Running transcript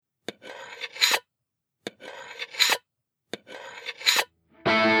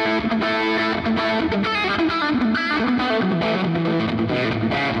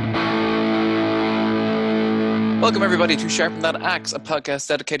Welcome, everybody, to Sharpen That Axe, a podcast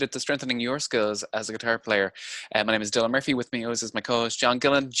dedicated to strengthening your skills as a guitar player. My name is Dylan Murphy. With me always is my co-host, John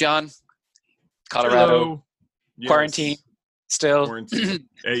Gillen. John, Colorado, Hello. quarantine, Yes. still. Quarantine.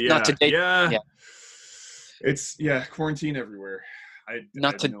 Not to date. Yeah. It's quarantine everywhere.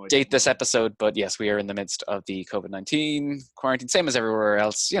 Not to date this episode, but yes, we are in the midst of the COVID-19 quarantine, same as everywhere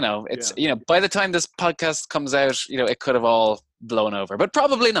else. By the time this podcast comes out, it could have all blown over, but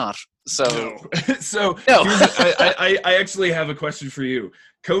probably not. So, no. I actually have a question for you.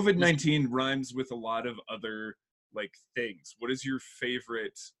 COVID-19 rhymes with a lot of other things. What is your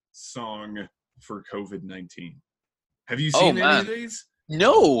favorite song for COVID-19? Have you seen any of these?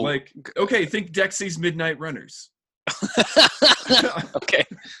 No. Think Dexy's Midnight Runners.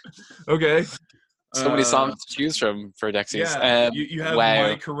 Okay. So many songs to choose from for Dexys. Yeah, you have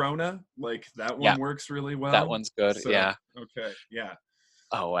My Corona. That one works really well. That one's good. So, yeah. Okay. Yeah.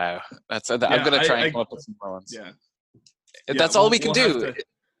 Oh wow. I'm gonna try and come up with some more ones. Yeah. That's all we can do.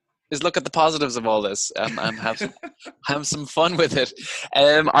 Is look at the positives of all this and have some fun with it.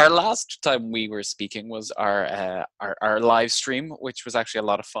 Our last time we were speaking was our live stream, which was actually a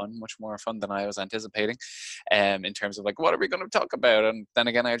lot of fun, much more fun than I was anticipating, in terms of what are we going to talk about? And then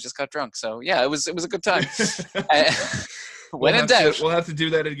again, I just got drunk, so yeah, it was a good time. When in doubt, we'll have to do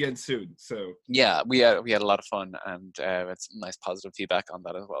that again soon. So yeah, we had a lot of fun, and it's nice positive feedback on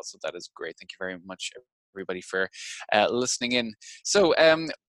that as well. So that is great. Thank you very much, everybody, for listening in. So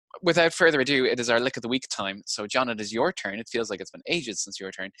without further ado, it is our Lick of the Week time. So, John, it is your turn. It feels like it's been ages since your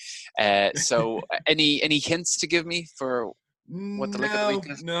turn. So, any hints to give me for what the Lick of the Week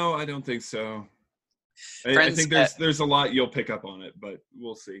is? No, I don't think so. Friends, I think there's a lot you'll pick up on it, but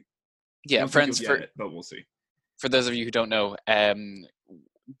we'll see. Yeah, friends, but we'll see. For those of you who don't know,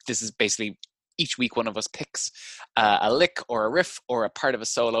 this is basically each week one of us picks a lick or a riff or a part of a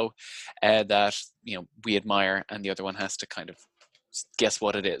solo that we admire, and the other one has to kind of guess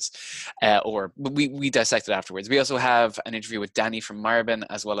what it is, or we dissect it afterwards. We also have an interview with Danny from Maribin,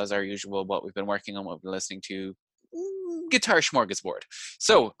 as well as our usual what we've been working on, what we've been listening to, guitar smorgasbord.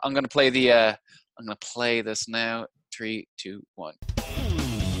 So I'm going to play this now. 3, 2, 1.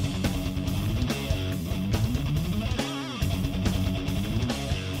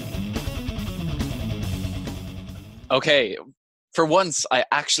 Okay, for once I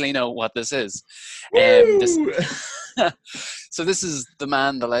actually know what this is. So this is the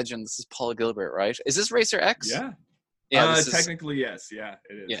man, the legend. This is Paul Gilbert, right? Is this Racer X? Yeah. Technically, yes. Yeah,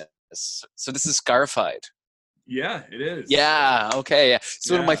 it is. Yes. So this is Scarified. Yeah, it is. Yeah. Okay. Yeah. It's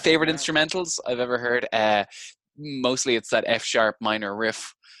one of my favorite instrumentals I've ever heard. Mostly it's that F sharp minor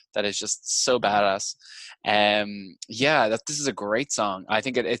riff that is just so badass. This is a great song. I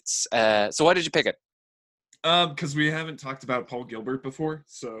think it's. So why did you pick it? Because we haven't talked about Paul Gilbert before,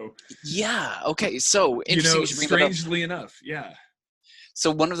 so okay. So interesting. Strangely enough, yeah.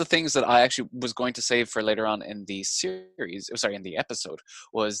 So one of the things that I actually was going to save for later on in the in the episode,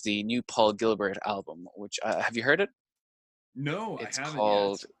 was the new Paul Gilbert album. Which have you heard it? No, it's I haven't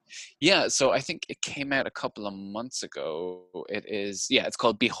called. Yet. Yeah, so I think it came out a couple of months ago. It's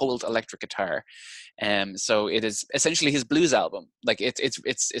called Behold Electric Guitar. So it is essentially his blues album.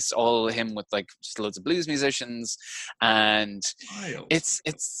 It's all him with just loads of blues musicians, and it's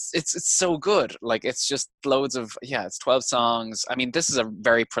so good. It's just loads of it's 12 songs. I mean, this is a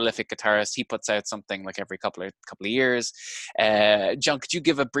very prolific guitarist. He puts out something every couple of years. John, could you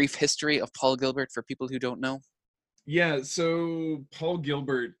give a brief history of Paul Gilbert for people who don't know? Yeah, so Paul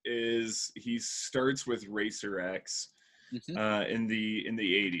Gilbert he starts with Racer X in the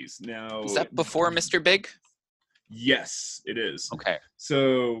 80s. Now, is that before Mr. Big? Yes, it is. Okay.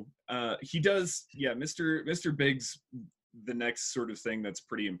 So he does, Mr. Big's the next sort of thing that's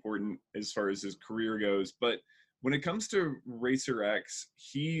pretty important as far as his career goes. But when it comes to Racer X,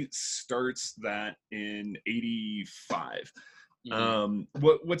 he starts that in 85.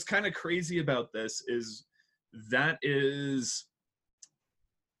 What's kind of crazy about this is that is,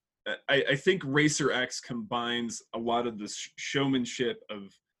 I think Racer X combines a lot of the showmanship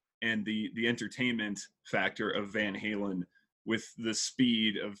and the entertainment factor of Van Halen with the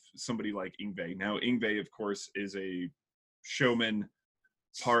speed of somebody like Yngwie. Now, Yngwie, of course, is a showman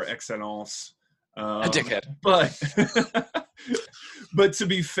par excellence. A dickhead. But to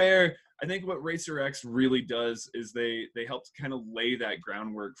be fair, I think what Racer X really does is they help kind of lay that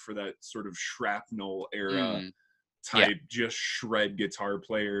groundwork for that sort of shrapnel era type, just shred guitar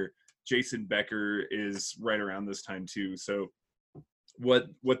player. Jason Becker is right around this time too. So what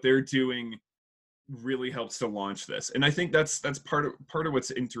they're doing really helps to launch this. And I think that's part of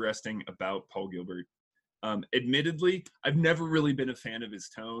what's interesting about Paul Gilbert. Admittedly, I've never really been a fan of his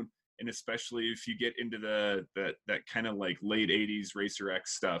tone. and especially if you get into that kind of like late 80s Racer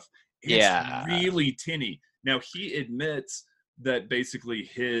X stuff, it's really tinny. Now he admits that basically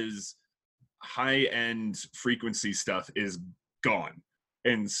his high end frequency stuff is gone,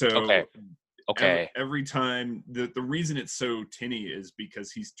 and so every time the reason it's so tinny is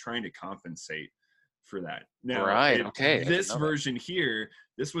because he's trying to compensate for that. Now this version here,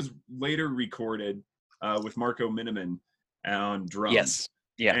 this was later recorded with Marco Miniman on drums.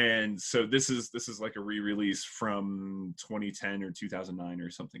 And so this is like a re-release from 2010 or 2009 or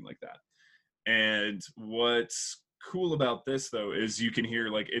something like that. And what's cool about this though is you can hear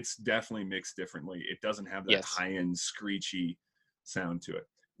like it's definitely mixed differently. It doesn't have that high-end screechy sound to it.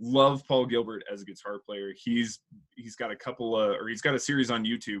 Love Paul Gilbert as a guitar player. He's got he's got a series on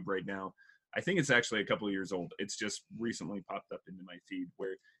YouTube right now. I think it's actually a couple of years old. It's just recently popped up into my feed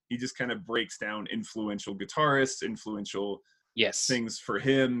where he just kind of breaks down influential guitarists, influential things for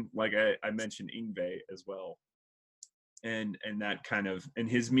him. Like I mentioned Yngwie as well. And that kind of, and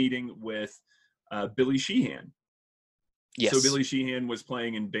his meeting with Billy Sheehan. So Billy Sheehan was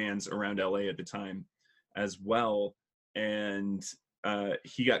playing in bands around LA at the time as well. And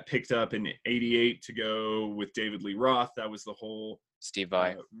he got picked up in '88 to go with David Lee Roth. That was the whole Steve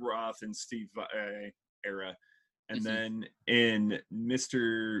Vai Roth and Steve Vai era. And then in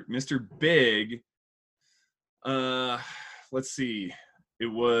Mr. Big, let's see, it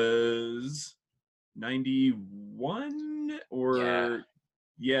was 91 or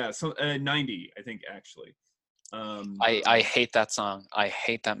 90, I think actually. I hate that song. I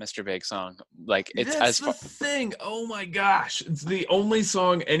hate that Mr. Big song. Like that's the thing. Oh my gosh, it's the only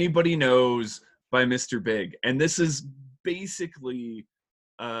song anybody knows by Mr. Big, and this is basically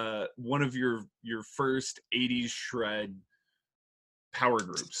one of your first 80s shred power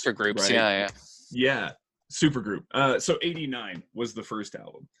groups. Super groups, right? Yeah, super group. So 89 was the first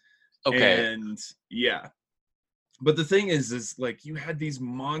album. And but the thing is like you had these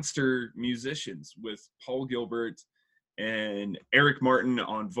monster musicians with Paul Gilbert and Eric Martin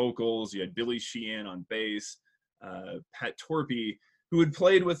on vocals. You had Billy Sheehan on bass, Pat Torpey, who had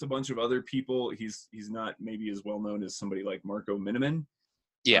played with a bunch of other people. He's not maybe as well known as somebody like Marco Miniman.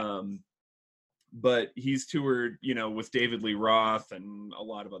 But he's toured, with David Lee Roth and a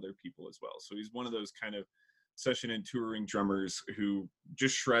lot of other people as well. So he's one of those kind of session and touring drummers who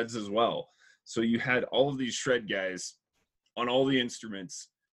just shreds as well. So you had all of these shred guys on all the instruments,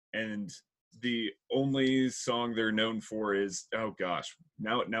 and the only song they're known for is, oh gosh,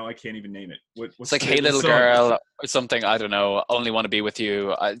 now I can't even name it. What's it's like Hey Little Girl or something, I don't know, Only Want to Be With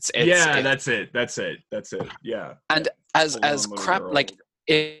You. That's it. Yeah. And as crap, like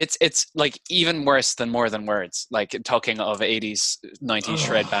it's like even worse than More Than Words, like talking of 80s 90s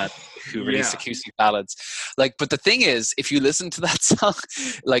shred band who released acoustic ballads. Like, but the thing is, if you listen to that song,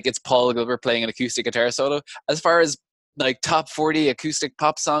 like it's Paul Gilbert playing an acoustic guitar solo, as far as like top 40 acoustic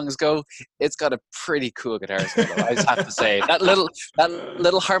pop songs go, it's got a pretty cool guitar solo. I just have to say that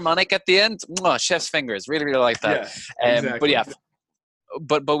little harmonic at the end, chef's fingers. Really, really like that. Exactly.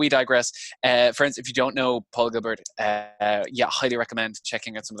 But we digress. Friends, if you don't know Paul Gilbert, highly recommend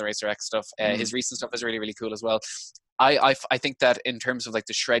checking out some of the Racer X stuff. His recent stuff is really, really cool as well. I think that in terms of like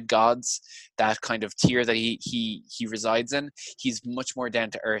the shred gods, that kind of tier that he resides in, he's much more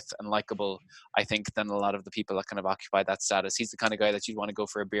down to earth and likable, I think, than a lot of the people that kind of occupy that status. He's the kind of guy that you'd want to go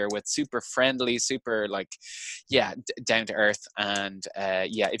for a beer with, super friendly, super like, down to earth. And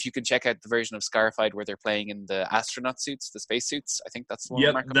if you can check out the version of Scarified where they're playing in the astronaut suits, the space suits, I think that's the one.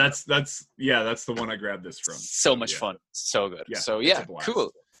 Yep, that's the one I grabbed this from. So much fun, so good.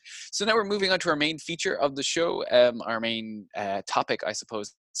 Cool. So now we're moving on to our main feature of the show, our main topic, I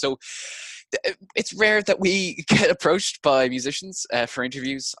suppose. So it's rare that we get approached by musicians for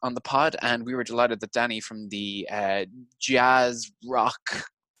interviews on the pod, and we were delighted that Danny from the jazz rock,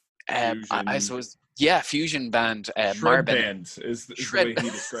 I suppose, fusion band, Shred band is the way he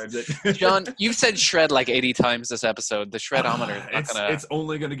describes it. John, you've said shred like 80 times this episode. The shredometer it's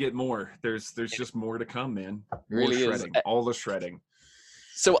only going to get more. There's just more to come, man. More really shredding, all the shredding.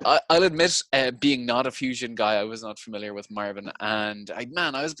 So I'll admit, being not a fusion guy, I was not familiar with Marvin, and I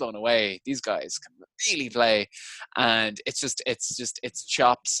was blown away. These guys can really play, and it's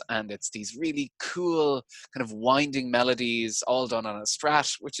chops, and it's these really cool kind of winding melodies, all done on a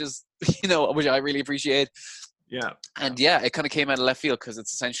Strat, which is which I really appreciate. Yeah, and it kind of came out of left field because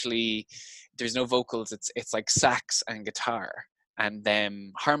it's essentially there's no vocals. It's like sax and guitar. and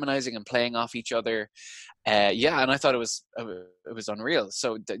them harmonizing and playing off each other. Yeah, and I thought it was unreal.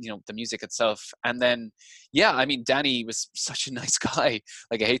 So the music itself, and then I mean, Danny was such a nice guy.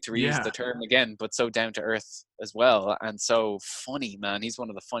 Like, I hate to reuse the term again, but so down to earth as well, and so funny, man. He's one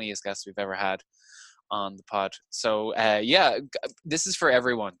of the funniest guests we've ever had on the pod. So this is for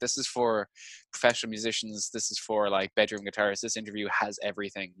everyone. This is for professional musicians. This is for like bedroom guitarists. This interview has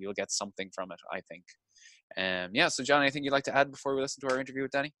everything. You'll get something from it, I think. So John, anything you'd like to add before we listen to our interview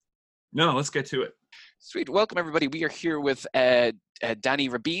with Danny? No, let's get to it. Sweet. Welcome, everybody. We are here with Danny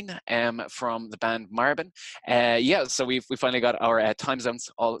Rabin from the band Marbin. So we finally got our time zones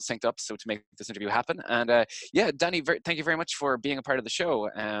all synced up so to make this interview happen. And Danny, thank you very much for being a part of the show.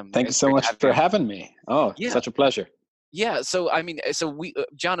 Thank you so much for having me. Oh, such a pleasure. Yeah, so I mean, we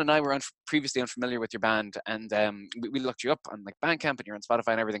John and I were previously unfamiliar with your band, and we looked you up on like Bandcamp, and you're on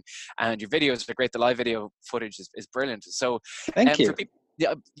Spotify and everything, and your videos are great. The live video footage is brilliant. So thank you.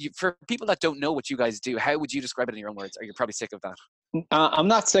 For people that don't know what you guys do, how would you describe it in your own words? Are you probably sick of that? I'm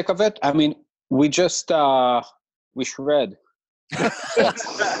not sick of it. I mean, we just we shred. In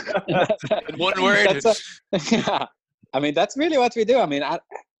one word. I mean, that's really what we do. I mean,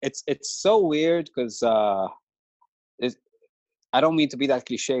 it's so weird because I don't mean to be that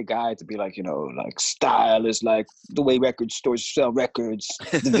cliche guy to be like, like style is like the way record stores sell records.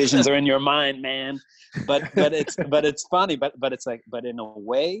 Divisions are in your mind, man. But it's funny. But it's like, but in a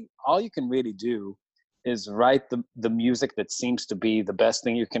way, all you can really do is write the music that seems to be the best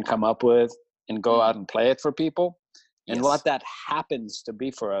thing you can come up with and go out and play it for people. And what that happens to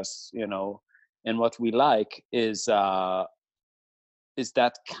be for us, and what we like is that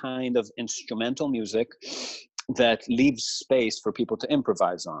kind of instrumental music that leaves space for people to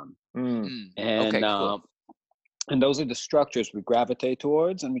improvise on. And cool. And those are the structures we gravitate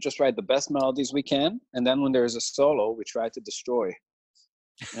towards, and we just write the best melodies we can, and then when there's a solo we try to destroy.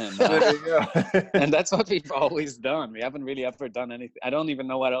 And, There you go. and that's what we've always done. We haven't really ever done anything. I don't even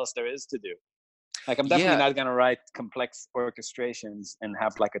know what else there is to do. Like, I'm definitely not going to write complex orchestrations and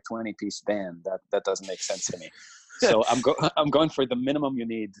have like a 20-piece band. That doesn't make sense to me. So I'm going for the minimum you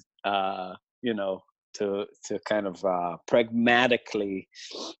need, to kind of pragmatically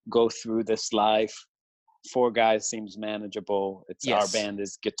go through this life. 4 guys seems manageable. Our band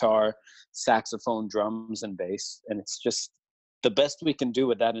is guitar, saxophone, drums, and bass, and it's just the best we can do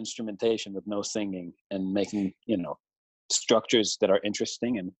with that instrumentation with no singing and making structures that are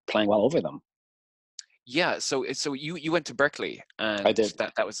interesting and playing well over them. Yeah. So you went to Berkeley, and I did.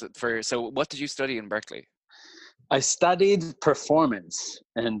 That was for. So what did you study in Berkeley? I studied performance,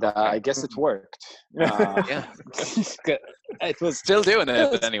 and I guess it worked. It was still doing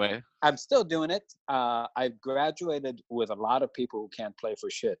it anyway. I'm still doing it. I've graduated with a lot of people who can't play for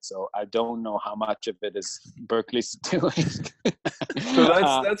shit, so I don't know how much of it is Berkeley's doing. So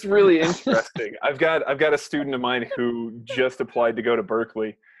that's really interesting. I've got a student of mine who just applied to go to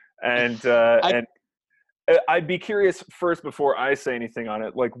Berkeley, and I'd be curious first before I say anything on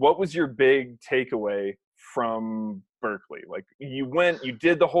it. Like, what was your big takeaway from Berkeley? Like, you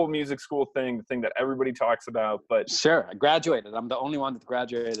did the whole music school thing, the thing that everybody talks about, but sure, I graduated. I'm the only one that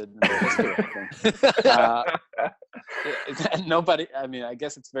graduated in the history, I think. Nobody, I mean, I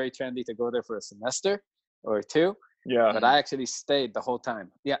guess it's very trendy to go there for a semester or 2. Yeah. But I actually stayed the whole time.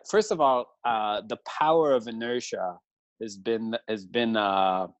 Yeah. First of all, the power of inertia has been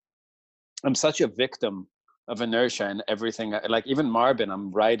I'm such a victim of inertia and everything. Like, even Marbin,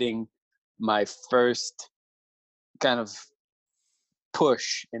 I'm writing my first kind of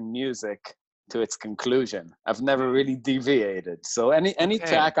push in music to its conclusion. I've never really deviated. So any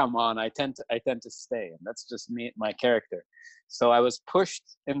track I'm on, I tend to stay, and that's just me, my character. So I was pushed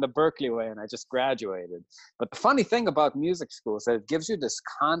in the Berkeley way, and I just graduated. But the funny thing about music school is that it gives you this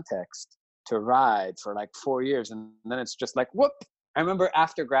context to ride for like 4 years, and then it's just like, whoop. I remember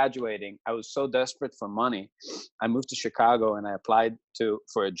after graduating, I was so desperate for money. I moved to Chicago and I applied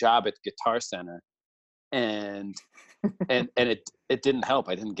for a job at Guitar Center, and it didn't help.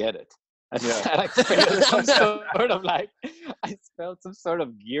 I didn't get it. I spelled some sort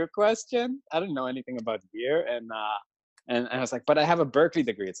of gear question. I didn't know anything about gear, and I was like, but I have a Berkeley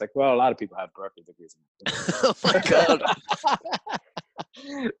degree. It's like, well, a lot of people have Berkeley degrees. Oh my God.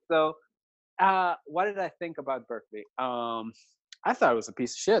 So, what did I think about Berkeley? I thought it was a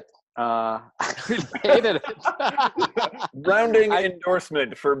piece of shit. I really hated it. Rounding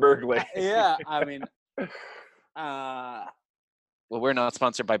endorsement for Berkeley. Yeah, I mean, well, we're not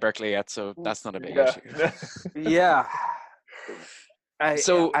sponsored by Berkeley yet, so that's not a big issue. Yeah.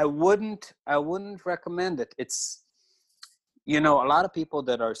 I wouldn't recommend it. It's, a lot of people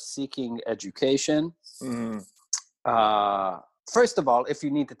that are seeking education first of all, if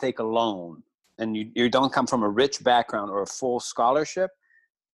you need to take a loan and you don't come from a rich background or a full scholarship,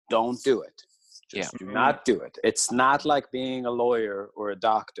 don't do it. Just do not do it. It's not like being a lawyer or a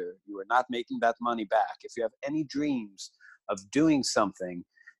doctor. You are not making that money back. If you have any dreams of doing something,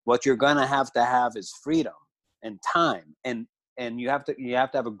 what you're going to have is freedom and time. And you have to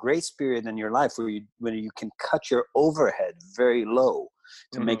have a grace period in your life where you can cut your overhead very low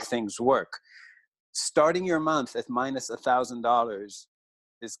to make things work. Starting your month at minus $1,000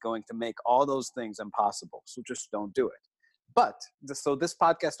 is going to make all those things impossible. So just don't do it. But so this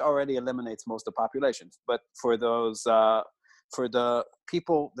podcast already eliminates most of the populations. But for those, for the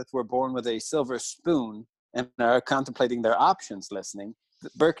people that were born with a silver spoon and are contemplating their options listening,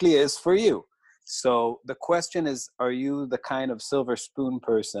 Berklee is for you. So the question is, are you the kind of silver spoon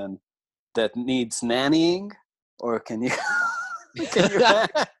person that needs nannying, or can you,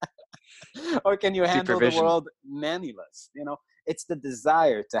 or can you handle the world nannyless? You know, it's the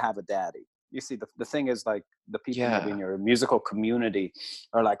desire to have a daddy. You see, the thing is, like, the people maybe in your musical community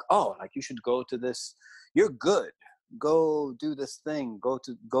are like, oh, like, you should go to this. You're good. Go do this thing.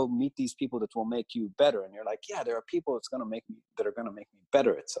 Go meet these people that will make you better. And you're like, yeah, there are people that are going to make me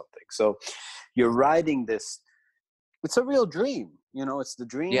better at something. So you're riding this. It's a real dream. You know, it's the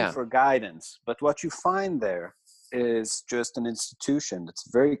dream for guidance. But what you find there is just an institution that's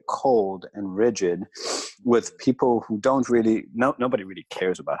very cold and rigid, with people who don't really, nobody really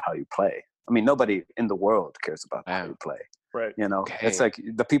cares about how you play. I mean, nobody in the world cares about how you play. Right. You know, it's like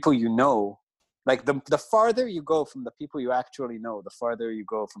the people you know, like the farther you go from the people you actually know, the farther you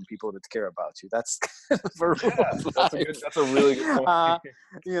go from people that care about you. That's kind of a rule. That's a really good point.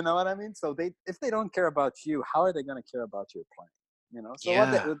 You know what I mean? So if they don't care about you, how are they going to care about your playing? You know,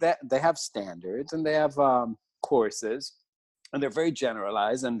 so they have standards and they have courses, and they're very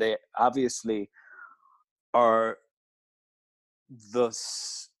generalized, and they obviously are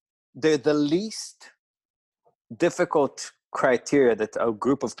they're the least difficult criteria that a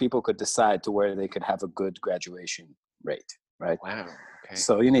group of people could decide to where they could have a good graduation rate, right? Wow. Okay.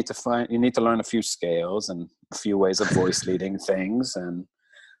 So you need to learn a few scales and a few ways of voice leading things and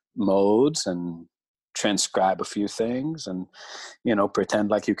modes, and transcribe a few things, and, you know, pretend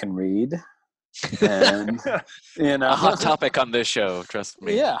like you can read. And, you know, a hot topic on this show, trust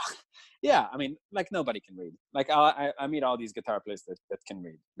me. Yeah, I mean, like, nobody can read. Like, I meet all these guitar players that can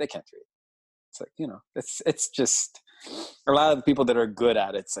read. They can't read. It's like, you know, it's just a lot of the people that are good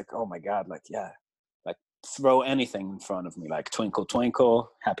at it. It's like, oh my God, like, yeah, like, throw anything in front of me, like Twinkle Twinkle,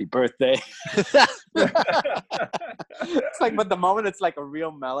 Happy Birthday. It's like, but the moment it's like a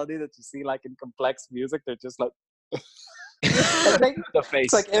real melody that you see like in complex music, they're just like, the face.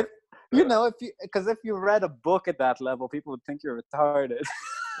 It's like, if you read a book at that level, people would think you're retarded.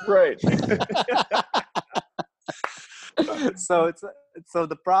 Right. So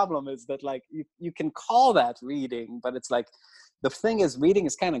the problem is that, like, you can call that reading, but it's like, the thing is, reading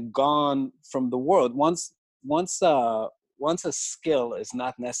is kind of gone from the world. Once a skill is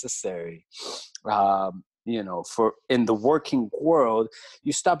not necessary, you know, for in the working world,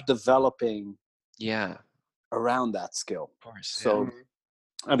 you stop developing around that skill. Of course. So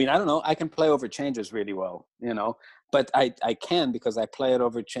I mean, I don't know, I can play over changes really well, you know, but I can, because I play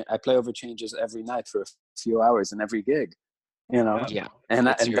over changes every night for a few hours in every gig, you know. And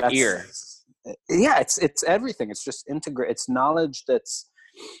it's your ear. Yeah, it's everything. It's just it's knowledge that's,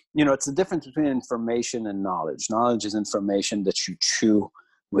 you know, it's the difference between information and knowledge. Knowledge is information that you chew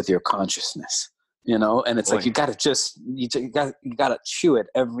with your consciousness, you know, and it's like, you gotta chew it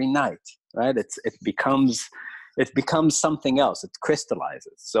every night, right? It becomes something else. It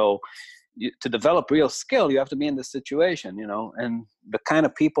crystallizes. So to develop real skill, you have to be in this situation, you know. And the kind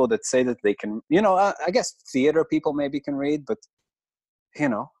of people that say that they can, you know, I guess theater people maybe can read, but, you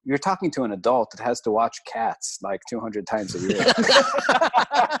know, you're talking to an adult that has to watch Cats like 200 times a year.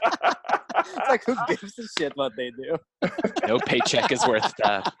 It's like, who gives a shit what they do? No paycheck is worth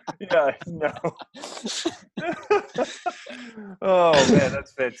that. Yeah, no. Oh man,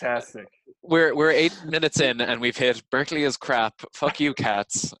 that's fantastic. We're 8 minutes in, and we've hit Berklee is crap, fuck you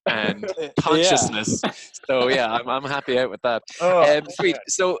Cats, and consciousness. So yeah, I'm happy out with that. Sweet.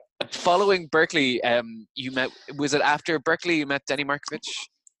 So following Berklee, you met. Was it after Berklee you met Denny Markovich?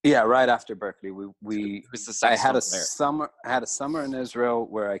 Yeah, right after Berklee, I had a summer in Israel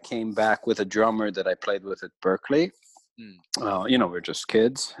where I came back with a drummer that I played with at Berklee. You know, we're just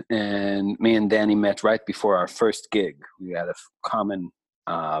kids, and me and Danny met right before our first gig. We had a common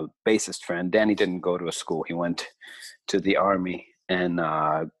bassist friend. Danny didn't go to a school; he went to the army and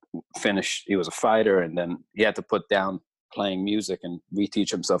finished. He was a fighter, and then he had to put down playing music and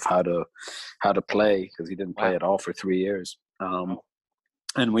reteach himself how to play, because he didn't play at all for 3 years.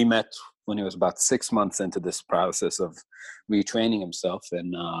 And we met when he was about 6 months into this process of retraining himself.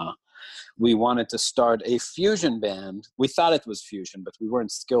 And we wanted to start a fusion band. We thought it was fusion, but we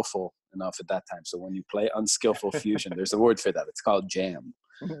weren't skillful enough at that time. So when you play unskillful fusion, there's a word for that. It's called jam.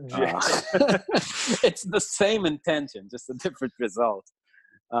 It's the same intention, just a different result.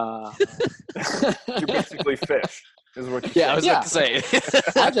 You're basically Fish, is what you're saying. I was about to say.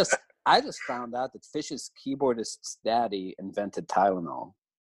 I just found out that Fish's keyboardist's daddy invented Tylenol.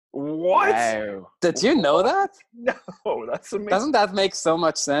 What? Wow. Did you know that? No, that's amazing. Doesn't that make so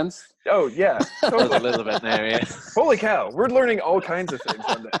much sense? Oh, yeah. Totally. A little bit now, yeah. Holy cow. We're learning all kinds of things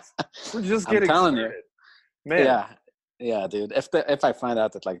on this. We're just getting started. Man. Yeah, dude. If I find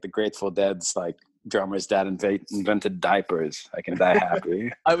out that, like, the Grateful Dead's, like, drummer's dad invented diapers, I can die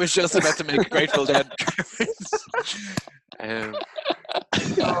happy. I was just about to make Grateful Dead.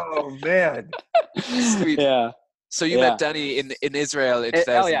 Oh, man. Sweet. Yeah. So you met Danny in Israel in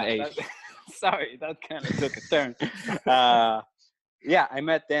 2008. Sorry, that kind of took a turn. I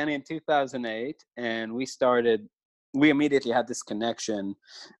met Danny in 2008, and we immediately had this connection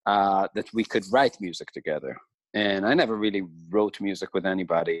that we could write music together. And I never really wrote music with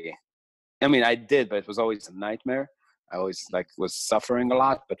anybody. I mean, I did, but it was always a nightmare. I always was suffering a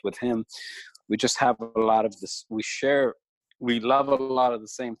lot. But with him, we just have a lot of this. We love a lot of the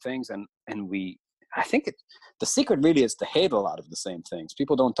same things, and I think the secret really is to hate a lot of the same things.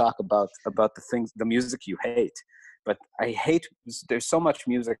 People don't talk about the music you hate, but I hate. There's so much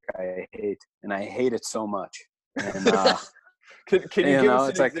music I hate, and I hate it so much. And can you give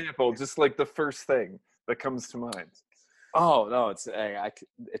us an example? Just like the first thing that comes to mind. Oh no, it's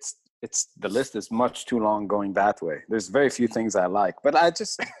the list is much too long going that way. There's very few things I like, but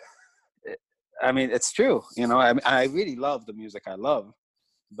I mean, it's true. I really love the music I love,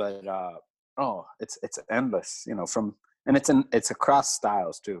 but it's endless. It's across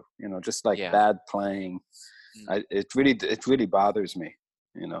styles too. Just like bad playing. It really bothers me.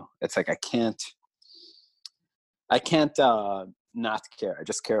 It's like I can't not care. I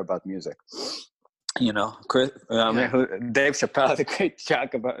just care about music. Chris, Dave Chappelle had a great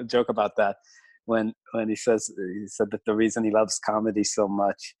joke about that when he said that the reason he loves comedy so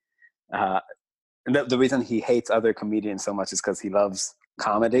much, the reason he hates other comedians so much is because he loves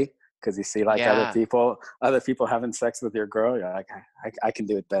comedy. Because you see, other people having sex with your girl, you're like, I can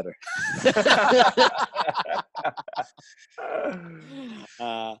do it better.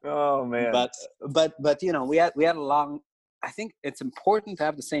 Oh man! But we had a long. I think it's important to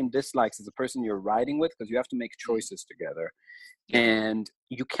have the same dislikes as the person you're writing with, because you have to make choices together, and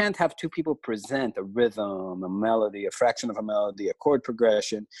you can't have two people present a rhythm, a melody, a fraction of a melody, a chord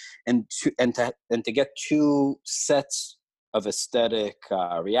progression, and to get two sets of aesthetic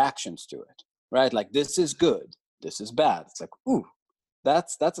reactions to it, right? Like, this is good, this is bad. It's like, ooh,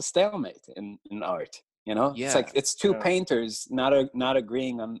 that's a stalemate in art. It's like it's two painters not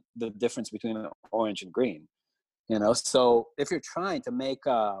agreeing on the difference between orange and green. So if you're trying to make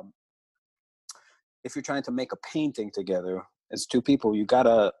a painting together as two people, you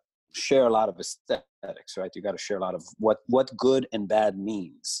gotta share a lot of aesthetics, right? You gotta share a lot of what good and bad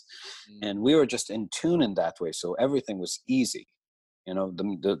means. And we were just in tune in that way, so everything was easy.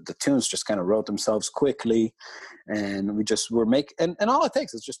 The tunes just kind of wrote themselves quickly, and we just were and all it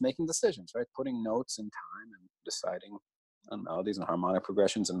takes is just making decisions, right? Putting notes in time and deciding on melodies and harmonic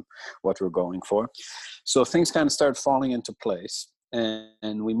progressions and what we're going for. So things kind of started falling into place,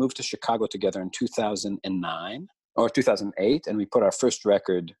 and we moved to Chicago together in 2009 or 2008, and we put our first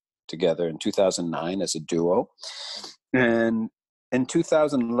record together in 2009 as a duo. And in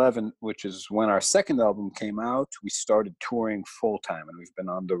 2011, which is when our second album came out, we started touring full time, and we've been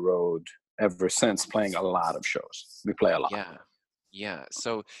on the road ever since, playing a lot of shows. We play a lot. Yeah.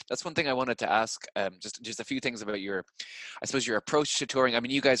 So that's one thing I wanted to ask. Just a few things about your approach to touring. I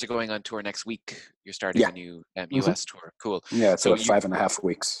mean, you guys are going on tour next week. You're starting a new US tour. Cool. Yeah, so 5.5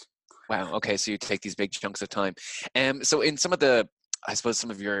 weeks. Wow. Okay, so you take these big chunks of time. So in some of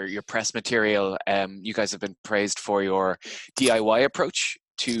your press material, you guys have been praised for your DIY approach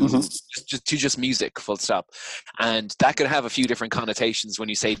to just music, full stop. And that could have a few different connotations when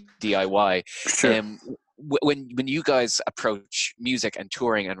you say DIY. Sure. When you guys approach music and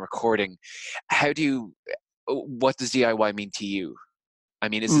touring and recording, what does DIY mean to you? I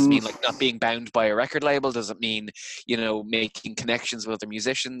mean, does this mean like not being bound by a record label? Does it mean, making connections with other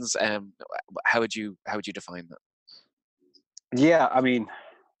musicians? How would you define that? Yeah, I mean,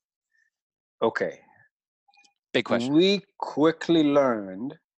 okay. Big question. We quickly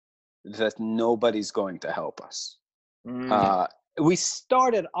learned that nobody's going to help us. We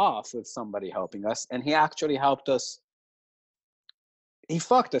started off with somebody helping us, and he actually helped us he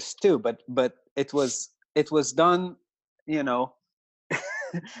fucked us too, but it was done, you know,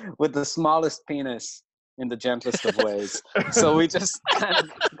 with the smallest penis in the gentlest of ways. So we just kind of,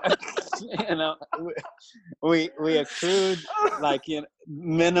 you know, we accrued like, you know,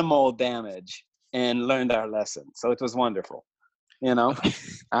 minimal damage and learned our lesson. So it was wonderful, you know.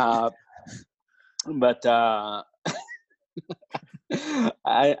 But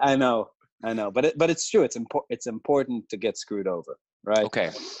I know, but it's true. It's important to get screwed over, right?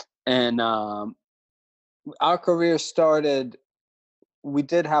 Okay. And our career started. We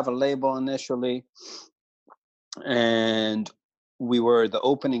did have a label initially, and we were the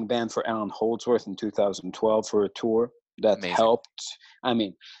opening band for Alan Holdsworth in 2012 for a tour that Amazing. helped. I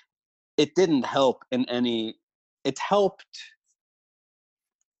mean, it didn't help in any. It helped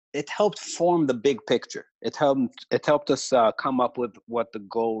form the big picture. It helped us come up with what the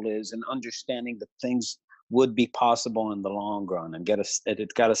goal is and understanding that things would be possible in the long run, and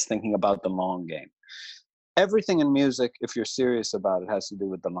it got us thinking about the long game. Everything in music, if you're serious about it, has to do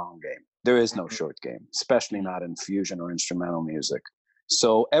with the long game. There is no short game, especially not in fusion or instrumental music.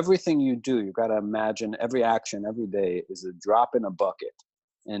 So everything you do, you got to imagine every action every day is a drop in a bucket,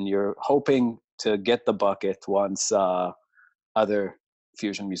 and you're hoping to get the bucket once other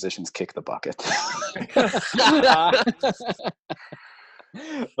fusion musicians kick the bucket.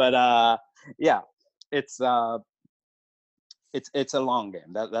 But yeah, it's a long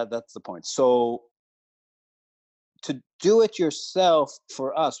game. That's the point. So to do it yourself,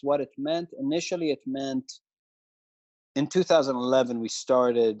 for us, what it meant initially, it meant in 2011 we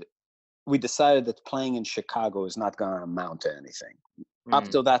decided that playing in Chicago is not going to amount to anything. Up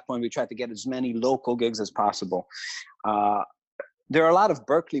till that point, we tried to get as many local gigs as possible. There are a lot of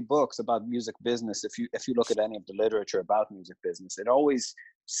Berkeley books about music business. If you look at any of the literature about music business, it always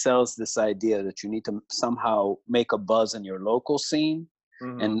sells this idea that you need to somehow make a buzz in your local scene,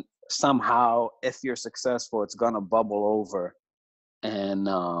 and somehow, if you're successful, it's gonna bubble over, and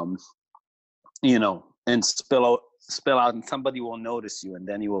you know, and spill out, and somebody will notice you, and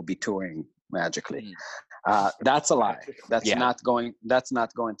then you will be touring magically. That's a lie. That's not going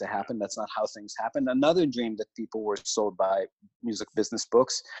to happen. That's not how things happen. Another dream that people were sold by music business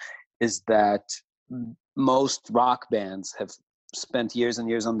books is that most rock bands have spent years and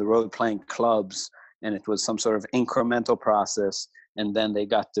years on the road playing clubs, and it was some sort of incremental process, and then they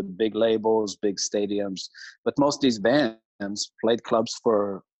got to big labels, big stadiums. But most of these bands played clubs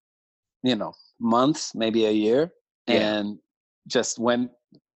for, you know, months, maybe a year, and just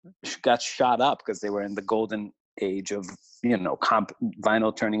got shot up because they were in the golden age of, you know,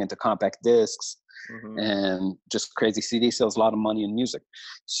 vinyl turning into compact discs, and just crazy CD sales, a lot of money in music.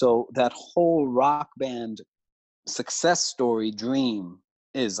 So that whole rock band success story dream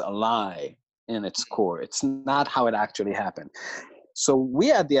is a lie in its core. It's not how it actually happened. So we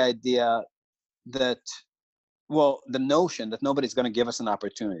had the idea that, well, the notion that nobody's going to give us an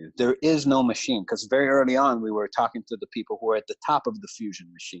opportunity. There is no machine, because very early on we were talking to the people who are at the top of the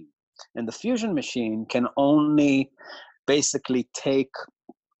fusion machine. And the fusion machine can only basically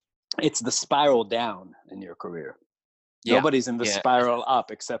it's the spiral down in your career. Nobody's in the spiral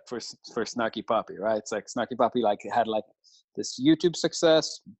up except for Snarky Puppy, right? It's like Snarky Puppy had this YouTube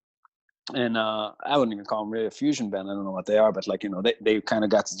success, and I wouldn't even call them really a fusion band. I don't know what they are, but like, you know, they kind of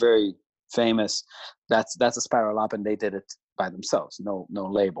got very famous. That's a spiral up, and they did it by themselves. No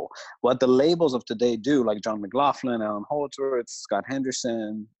label. What the labels of today do, like John McLaughlin, Alan Holdsworth, Scott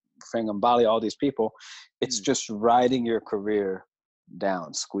Henderson, Frank Gambale, all these people, it's just riding your career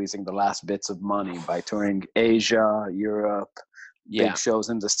down, squeezing the last bits of money by touring Asia, Europe, big shows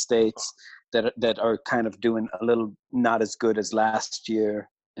in the States that are kind of doing a little not as good as last year,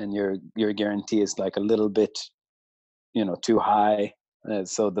 and your guarantee is like a little bit, you know, too high,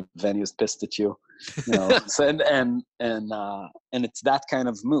 so the venue's pissed at you, you know. So and it's that kind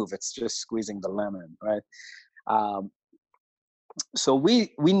of move. It's just squeezing the lemon, right? So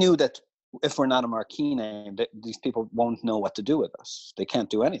we knew that if we're not a marquee name, that these people won't know what to do with us. They can't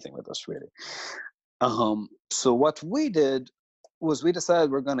do anything with us, really. So what we did was we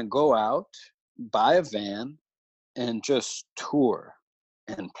decided we're going to go out, buy a van, and just tour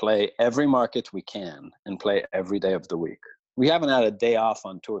and play every market we can and play every day of the week. We haven't had a day off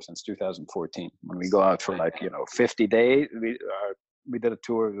on tour since 2014, when we go out for 50 days. We did a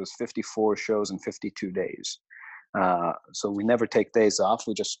tour. It was 54 shows in 52 days. So we never take days off.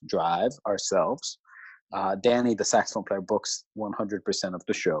 We just drive ourselves. Danny, the saxophone player, books 100% of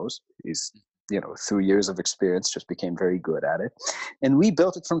the shows. He's, through years of experience, just became very good at it. And we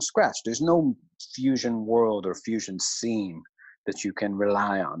built it from scratch. There's no fusion world or fusion scene that you can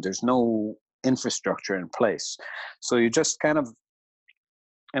rely on. There's no infrastructure in place. So you just kind of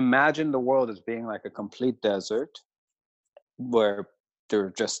imagine the world as being like a complete desert where there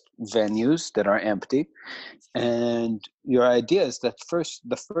are just venues that are empty, and your idea is that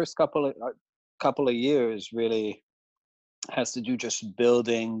the first couple of years really has to do just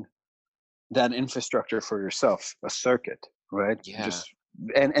building that infrastructure for yourself, a circuit, right? Yeah. Just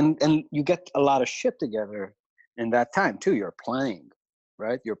and you get a lot of shit together in that time too. You're playing,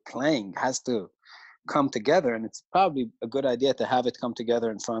 right? Your playing has to come together, and it's probably a good idea to have it come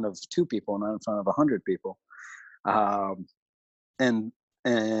together in front of 2 people, not in front of 100 people.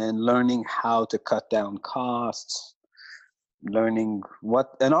 And learning how to cut down costs, learning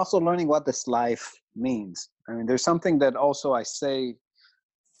what this life means. I mean, there's something that also I say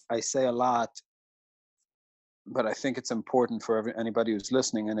a lot, but I think it's important for anybody who's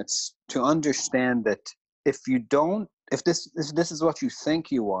listening, and it's to understand that if this is what you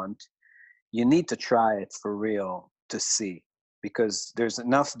think you want, you need to try it for real to see, because there's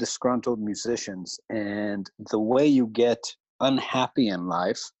enough disgruntled musicians, and the way you get unhappy in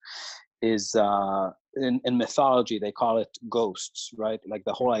life is in mythology they call it ghosts, right? Like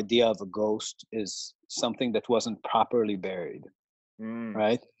the whole idea of a ghost is something that wasn't properly buried,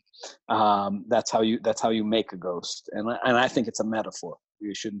 right? That's how you make a ghost, and I think it's a metaphor.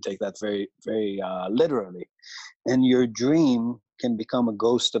 You shouldn't take that very very literally. And your dream can become a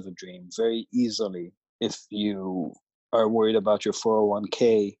ghost of a dream very easily if you are worried about your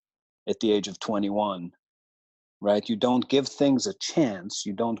 401k at the age of 21, right? You don't give things a chance.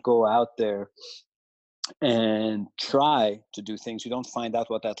 You don't go out there and try to do things. You don't find out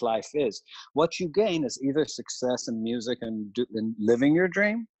what that life is. What you gain is either success in music and living your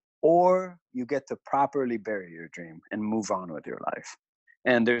dream, or you get to properly bury your dream and move on with your life.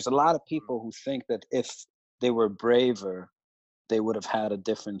 And there's a lot of people who think that if they were braver, they would have had a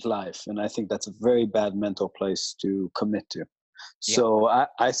different life. And I think that's a very bad mental place to commit to. Yeah. So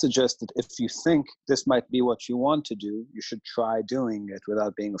I suggest that if you think this might be what you want to do, you should try doing it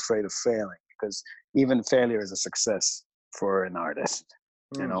without being afraid of failing, because even failure is a success for an artist,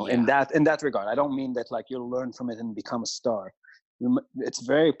 you know. Yeah. in that regard. I don't mean that like you'll learn from it and become a star. It's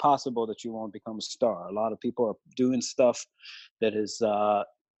very possible that you won't become a star. A lot of people are doing stuff that is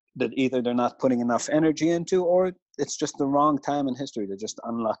that either they're not putting enough energy into, or it's just the wrong time in history. They're just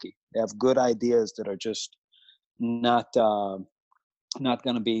unlucky. They have good ideas that are just not going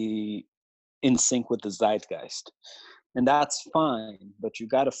to be in sync with the zeitgeist, and that's fine. But you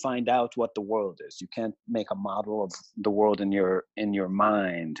got to find out what the world is. You can't make a model of the world in your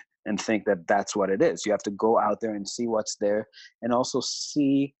mind and think that that's what it is. You have to go out there and see what's there, and also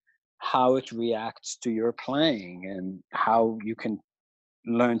see how it reacts to your playing and how you can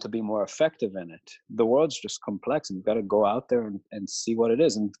learn to be more effective in it. The world's just complex, and you've got to go out there and see what it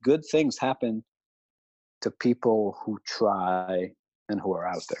is. And good things happen to people who try and who are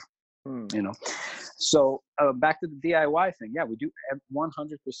out there, you know. So back to the DIY thing. Yeah, we do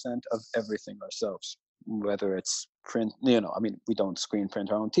 100% of everything ourselves, whether it's print, you know, I mean, we don't screen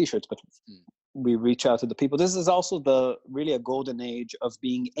print our own t-shirts, but we reach out to the people. This is also really a golden age of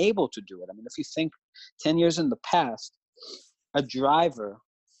being able to do it. I mean, if you think 10 years in the past, a driver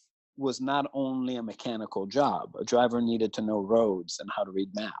was not only a mechanical job. A driver needed to know roads and how to read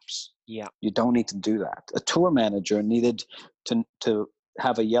maps. Yeah. You don't need to do that. A tour manager needed to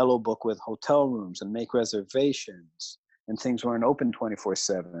have a yellow book with hotel rooms and make reservations, and things weren't open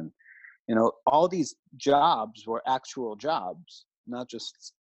 24/7. You know, all these jobs were actual jobs, not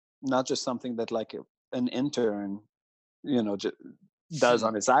just something that like an intern, you know, does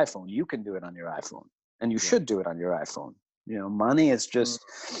on his iPhone. You can do it on your iPhone, and you should do it on your iPhone. You know, money is just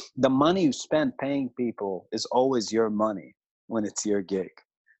the money you spend paying people is always your money when it's your gig.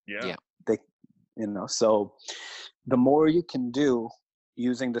 Yeah. You know, so the more you can do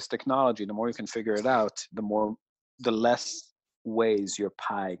using this technology, the more you can figure it out, the less ways your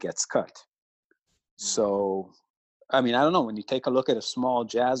pie gets cut. So, I mean, I don't know, when you take a look at a small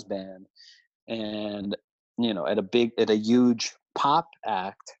jazz band and, you know, at a huge pop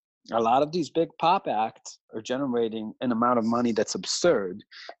act, a lot of these big pop acts are generating an amount of money that's absurd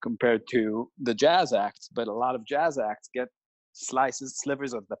compared to the jazz acts, but a lot of jazz acts get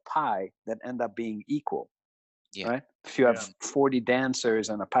slivers of the pie that end up being equal. Yeah. Right? If you have 40 dancers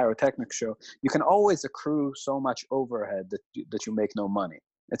and a pyrotechnic show, you can always accrue so much overhead that you make no money.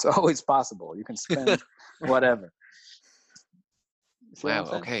 It's always possible. You can spend whatever. Wow.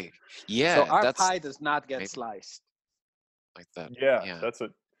 Okay. Yeah. So our pie does not get sliced like that. Yeah. That's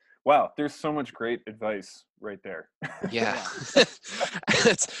it. Wow, there's so much great advice right there. Yeah.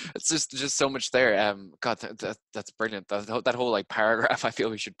 it's just so much there. God, that's brilliant. That whole like paragraph, I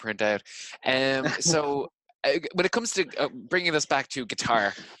feel we should print out. So when it comes to bringing us back to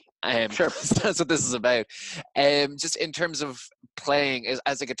guitar, Sure. that's what this is about. Just in terms of playing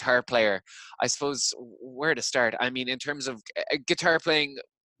as a guitar player, I suppose where to start. I mean, in terms of guitar playing,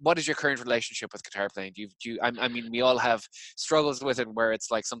 what is your current relationship with guitar playing? I mean, we all have struggles with it, where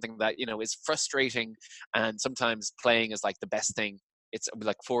it's like something that is frustrating, and sometimes playing is like the best thing. It's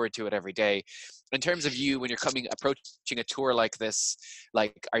like forward to it every day. In terms of you, when you're approaching a tour like this,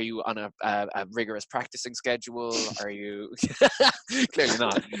 like, are you on a rigorous practicing schedule? Are you clearly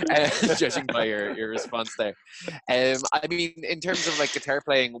not, judging by your response there? I mean, in terms of like guitar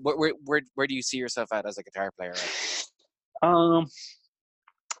playing, where do you see yourself at as a guitar player?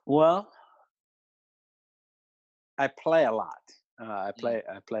 Well, I play a lot. I play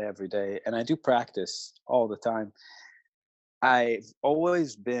every day, and I do practice all the time. It's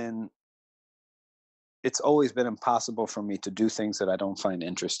always been impossible for me to do things that I don't find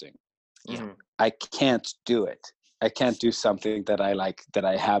interesting. Yeah. I can't do it. I can't do something that I like, that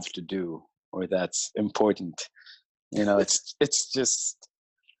I have to do, or that's important. It's just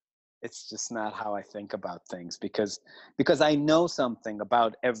not how I think about things, because I know something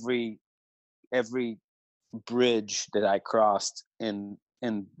about every bridge that I crossed in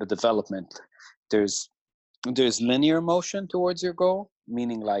the development. There's linear motion towards your goal,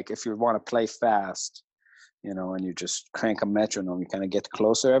 meaning like if you want to play fast, and you just crank a metronome, you kind of get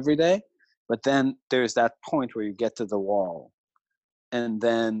closer every day. But then there's that point where you get to the wall, and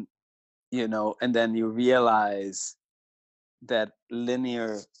then you realize that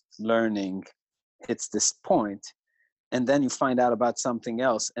linear learning hits this point, and then you find out about something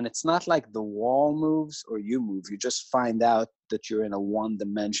else, and it's not like the wall moves or you move. You just find out that you're in a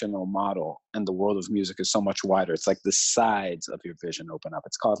one-dimensional model, and the world of music is so much wider. It's like the sides of your vision open up.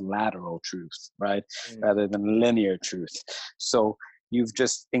 It's called lateral truth, right? Rather than linear truth. So you've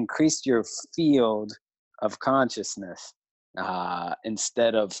just increased your field of consciousness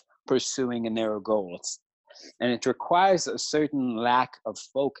instead of pursuing a narrow goal. And it requires a certain lack of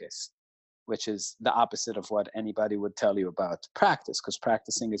focus, which is the opposite of what anybody would tell you about practice, because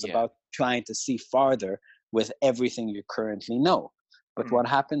practicing is about trying to see farther with everything you currently know. But what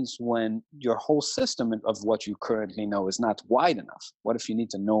happens when your whole system of what you currently know is not wide enough? What if you need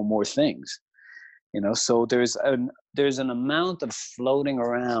to know more things? So there's an amount of floating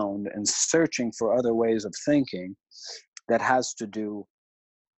around and searching for other ways of thinking that has to do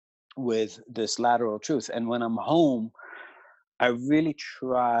with this lateral truth. And when I'm home, I really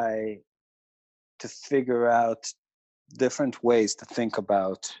try to figure out different ways to think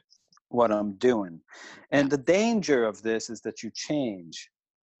about what I'm doing. And the danger of this is that you change.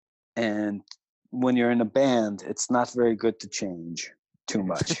 And when you're in a band, it's not very good to change too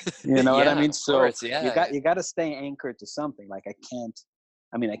much. You know what I mean? So you got to stay anchored to something. Like I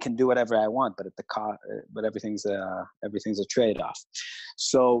can do whatever I want, but but everything's a trade-off.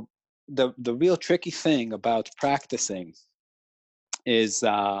 So the real tricky thing about practicing is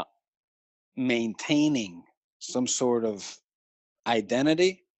maintaining some sort of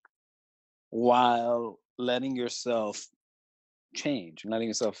identity while letting yourself change and letting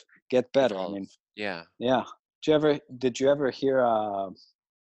yourself get better. I mean, yeah. Did you ever hear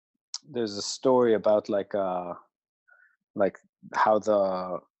there's a story about like how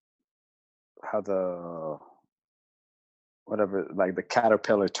the whatever, like the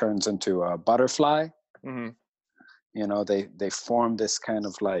caterpillar turns into a butterfly. They form this kind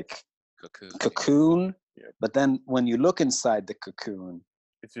of like cocoon. Yeah. But then when you look inside the cocoon,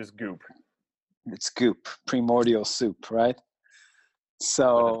 it's just goop. It's goop, primordial soup, right?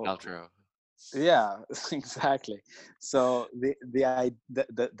 So outro. Yeah, exactly. So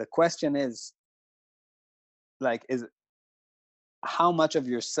the question is, like, is how much of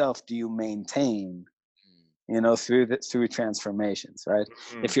yourself do you maintain, through transformations, right?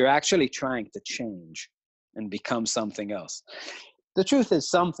 If you're actually trying to change and become something else, the truth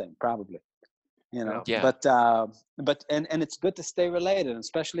is something, probably, Yeah. But it's good to stay related,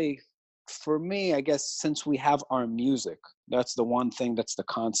 especially for me, I guess, since we have our music. That's the one thing that's the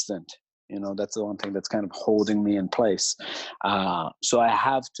constant. That's the one thing that's kind of holding me in place. So I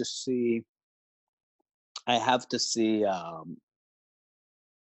have to see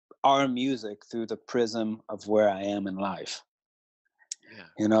our music through the prism of where I am in life.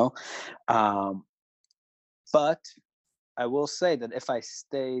 Yeah. But I will say that if I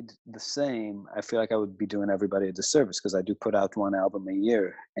stayed the same, I feel like I would be doing everybody a disservice, because I do put out one album a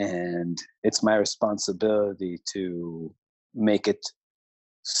year, and it's my responsibility to make it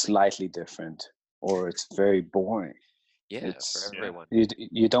slightly different, or it's very boring. Yeah, for everyone.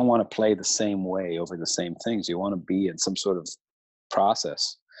 You don't want to play the same way over the same things. You want to be in some sort of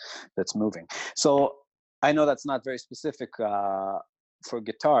process that's moving. So I know that's not very specific for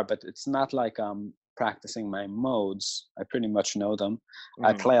guitar, but it's not like I'm practicing my modes. I pretty much know them.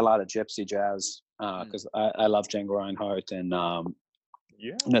 I play a lot of gypsy jazz because I love Django Reinhardt, and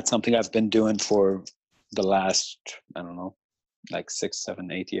that's something I've been doing for the last, I don't know, like 6,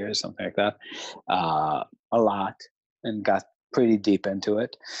 7, 8 years, something like that, a lot, and got pretty deep into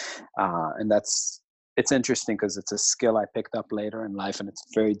it. And it's interesting because it's a skill I picked up later in life, and it's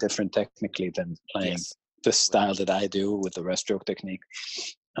very different technically than playing the style that I do with the rest stroke technique,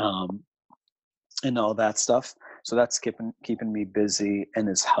 and all that stuff. So that's keeping me busy and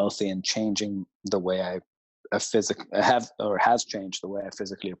is healthy and changing the way I has changed the way I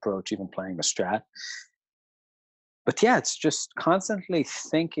physically approach even playing the Strat. But yeah, it's just constantly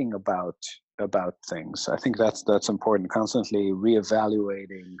thinking about things. I think that's important. Constantly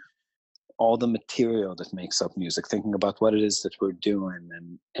reevaluating all the material that makes up music, thinking about what it is that we're doing,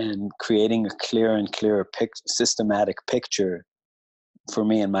 and creating a clearer and clearer systematic picture for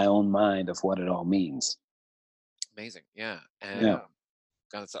me in my own mind of what it all means. Amazing. Yeah.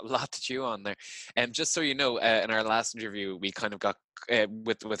 God, it's a lot to chew on there. And just so you know, in our last interview, we kind of got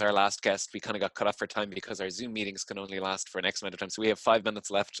with our last guest, we kind of got cut off for time because our Zoom meetings can only last for an X amount of time. So we have 5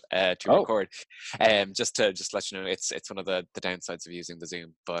 minutes left to record. Just to let you know, it's one of the downsides of using the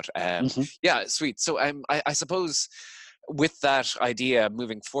Zoom. But yeah, sweet. So I suppose with that idea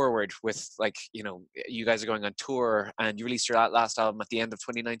moving forward, with like, you know, you guys are going on tour and you released your last album at the end of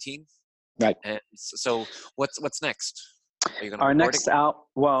 2019. Right. And so what's next? Are you Our next out?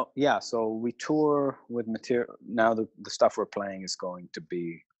 Well, yeah. So we tour with material now. The stuff we're playing is going to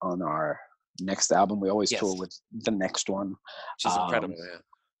be on our next album. We always tour with the next one, which is incredible. Yeah,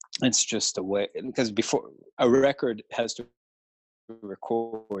 it's just a way, because before a record has to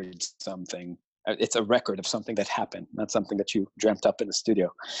record something. It's a record of something that happened, not something that you dreamt up in the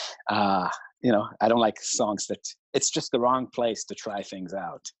studio. You know, I don't like songs that it's just the wrong place to try things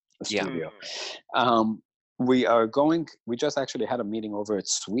out. The studio. We just actually had a meeting over at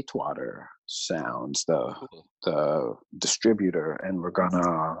Sweetwater Sounds, the distributor, and we're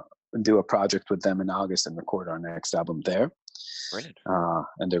gonna do a project with them in August and record our next album there. Brilliant.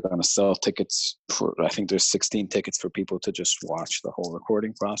 And they're gonna sell tickets for, I think there's 16 tickets for people to just watch the whole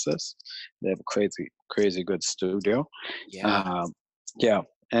recording process. They have a crazy good studio. Yeah.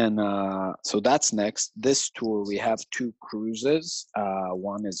 And so that's next. This tour, we have 2 cruises.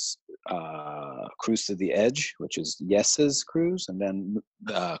 One is Cruise to the Edge, which is Yes's cruise, and then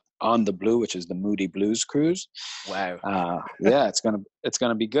On the Blue, which is the Moody Blues cruise. Wow. Yeah, it's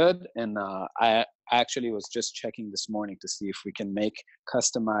gonna be good. And I actually was just checking this morning to see if we can make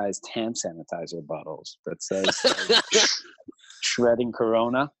customized hand sanitizer bottles that says shredding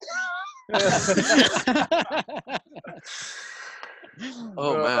Corona.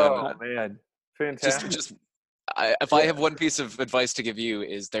 Oh man, fantastic. Just if I have one piece of advice to give you,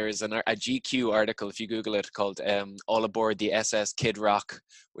 is there is a GQ article, if you Google it, called All Aboard the SS Kid Rock,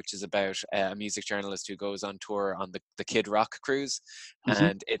 which is about a music journalist who goes on tour on the Kid Rock cruise.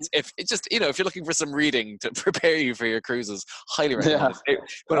 And if you're looking for some reading to prepare you for your cruises, highly recommend it.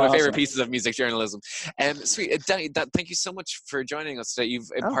 One of my favorite pieces of music journalism. Sweet. Danny, thank you so much for joining us today. You've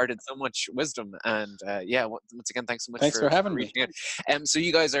imparted so much wisdom, and once again, thanks so much for having me. So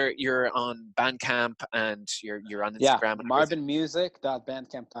you guys you're on Bandcamp, and you're on Instagram.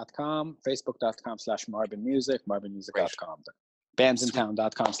 MarvinMusic.bandcamp.com, Facebook.com/MarvinMusic, MarvinMusic.com,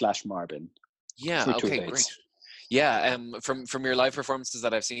 bandsintown.com/Marvin. Yeah. Okay. Great. Yeah. From your live performances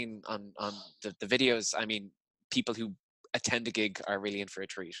that I've seen on the videos, I mean, people who attend a gig are really in for a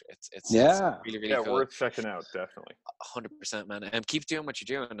treat. It's really, really cool. Worth checking out, definitely. 100%, man. And keep doing what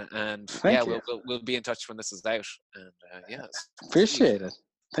you're doing. And Thank you. We'll be in touch when this is out. And appreciate it.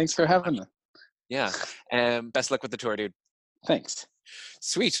 Thanks for having me. Yeah. Best luck with the tour, dude. Thanks.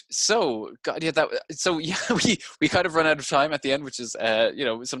 Sweet. So, we kind of run out of time at the end, which is,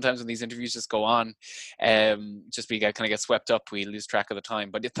 sometimes when these interviews just go on, we kind of get swept up, we lose track of the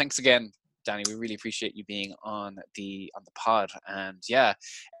time. But thanks again, Danny. We really appreciate you being on the pod. And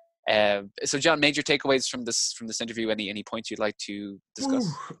so John, major takeaways from this interview. Any points you'd like to discuss?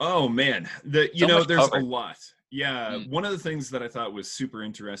 Oh man, there's a lot. Yeah, one of the things that I thought was super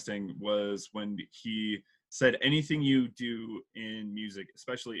interesting was when he said anything you do in music,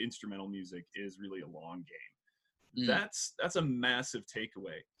 especially instrumental music, is really a long game. That's a massive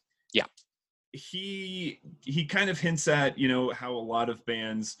takeaway. Yeah. He kind of hints at, how a lot of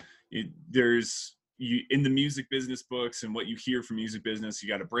bands, in the music business books and what you hear from music business, you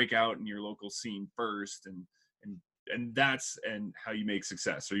got to break out in your local scene first, and that's how you make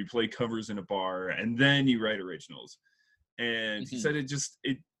success. Or you play covers in a bar and then you write originals. And he said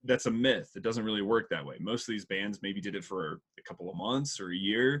that's a myth. It doesn't really work that way. Most of these bands maybe did it for a couple of months or a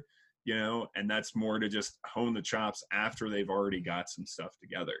year, you know, and that's more to just hone the chops after they've already got some stuff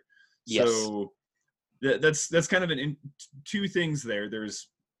together. Yes. So that's kind of two things there. There's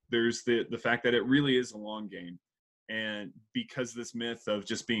the fact that it really is a long game, and because this myth of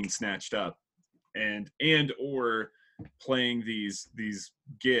just being snatched up and or playing these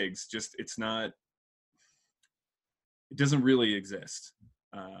gigs, just it doesn't really exist.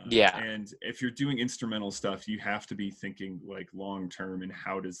 And if you're doing instrumental stuff, you have to be thinking like long term, and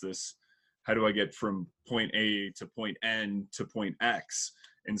how do I get from point A to point N to point X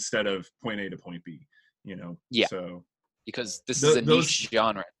instead of point A to point B, you know? Yeah. So because this is a niche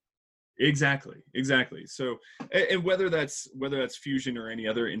genre. Exactly. So, and whether that's fusion or any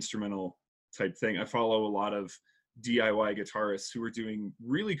other instrumental type thing, I follow a lot of DIY guitarists who are doing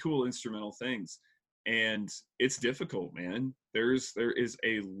really cool instrumental things, and it's difficult, man. There is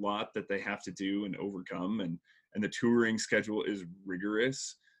a lot that they have to do and overcome, and the touring schedule is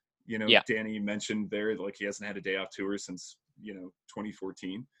rigorous. You know, Danny mentioned there, like, he hasn't had a day off tour since, you know,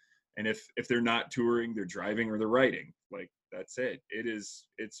 2014. And if they're not touring, they're driving or they're writing. Like, that's it. It's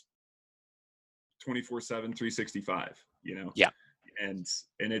 24/7, 365, you know? Yeah. And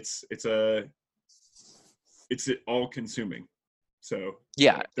it's all consuming. So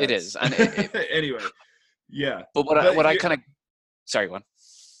yeah, it is. And anyway, yeah. But what I kind of, sorry, one.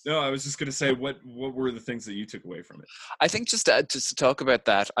 No, I was just going to say, what were the things that you took away from it? I think just to talk about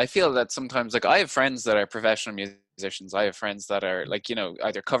that, I feel that sometimes, like, I have friends that are professional musicians. I have friends that are, like, you know,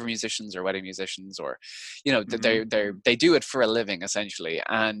 either cover musicians or wedding musicians, or, you know, they do it for a living essentially,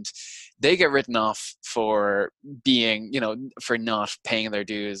 and they get written off for being, you know, for not paying their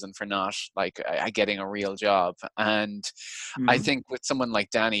dues and for not, like, getting a real job. And I think with someone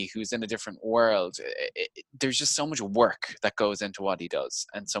like Danny, who's in a different world, there's just so much work that goes into what he does,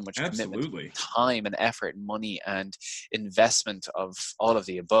 and so much commitment, time and effort and money and investment of all of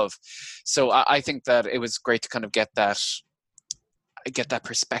the above. So I think that it was great to kind of get that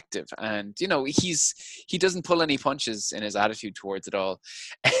perspective. And, you know, he doesn't pull any punches in his attitude towards it all.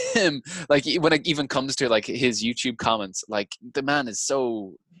 Like, when it even comes to, like, his YouTube comments, like, the man is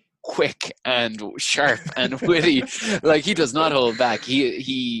so quick and sharp and witty. Like, he does not hold back.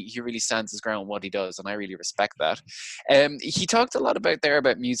 He really stands his ground on what he does, and I really respect that. He talked a lot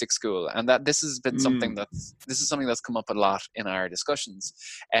about music school, and that this has been something that's come up a lot in our discussions.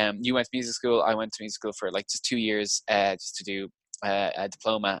 You went to music school, I went to music school for, like, just 2 years, just to do a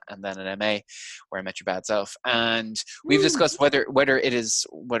diploma and then an MA, where I met your bad self, and we've discussed whether it is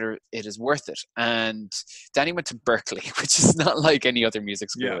worth it. And Danny went to Berklee, which is not like any other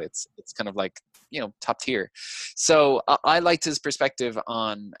music school. It's kind of like, you know, top tier. So I liked his perspective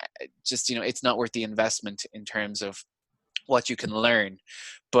on just, you know, it's not worth the investment in terms of what you can learn.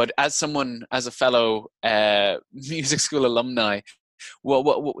 But as a fellow music school alumni, what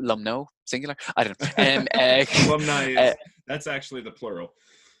alumno singular? I don't know. Alumni. That's actually the plural.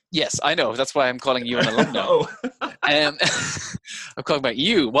 Yes, I know. That's why I'm calling you an alumno. I'm talking about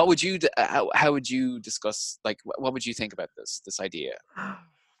you. What would you? How would you discuss? Like, what would you think about this idea? Man,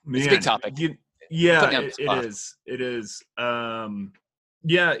 it's a big topic. It is.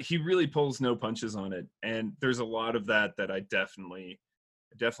 Yeah, he really pulls no punches on it, and there's a lot of that I definitely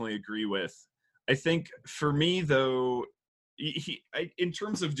agree with. I think for me, though, in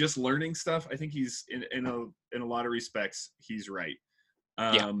terms of just learning stuff, I think he's in a lot of respects, he's right.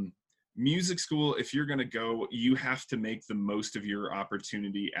 Music school, if you're going to go, you have to make the most of your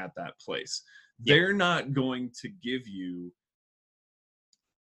opportunity at that place. They're not going to give you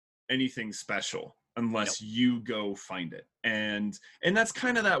anything special unless you go find it. And that's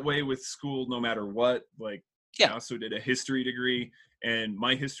kind of that way with school, no matter what. Like, I also did a history degree, and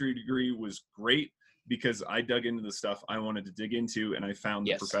my history degree was great because I dug into the stuff I wanted to dig into, and I found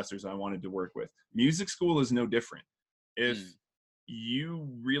the professors I wanted to work with. Music school is no different. If you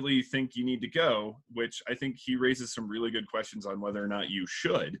really think you need to go, which I think he raises some really good questions on whether or not you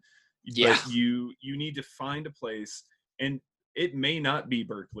should, but you need to find a place, and it may not be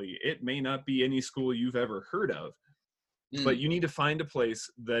Berklee. It may not be any school you've ever heard of, but you need to find a place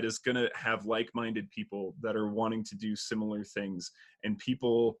that is going to have like-minded people that are wanting to do similar things, and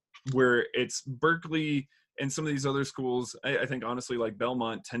people where it's Berklee and some of these other schools, I think honestly, like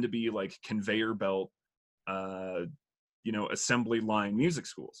Belmont, tend to be like conveyor belt, assembly line music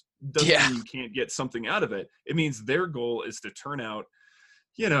schools. Doesn't mean you can't get something out of it. It means their goal is to turn out,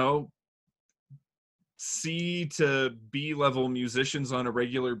 C to B level musicians on a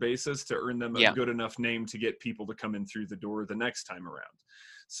regular basis to earn them a good enough name to get people to come in through the door the next time around.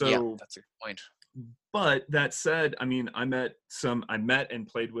 So that's a good point. But that said, I mean, I met and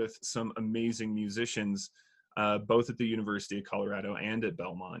played with some amazing musicians, both at the University of Colorado and at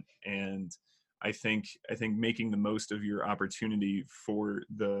Belmont. And I think making the most of your opportunity for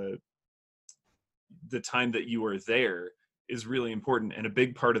the time that you are there is really important. And a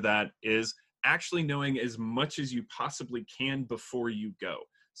big part of that is actually knowing as much as you possibly can before you go.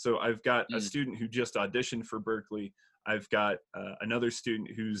 So I've got a student who just auditioned for Berklee. I've got another student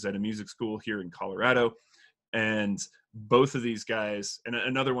who's at a music school here in Colorado, and both of these guys, and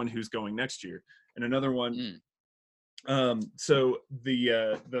another one who's going next year, and another one. So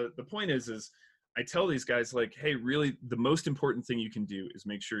the point is I tell these guys, like, hey, really, the most important thing you can do is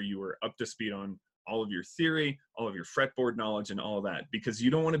make sure you are up to speed on all of your theory, all of your fretboard knowledge, and all of that, because you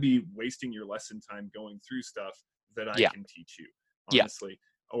don't want to be wasting your lesson time going through stuff that I can teach you, honestly.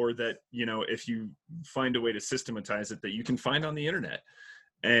 Or that, you know, if you find a way to systematize it, that you can find on the internet.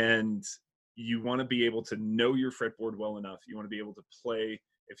 And you want to be able to know your fretboard well enough. You want to be able to play.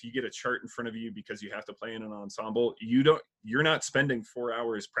 If you get a chart in front of you because you have to play in an ensemble, you're not spending 4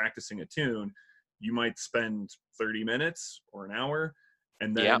 hours practicing a tune. You might spend 30 minutes or an hour,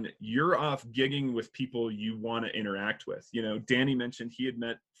 and then you're off gigging with people you want to interact with. You know, Danny mentioned he had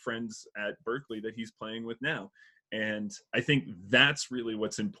met friends at Berklee that he's playing with now. And I think that's really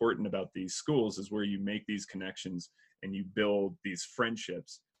what's important about these schools, is where you make these connections and you build these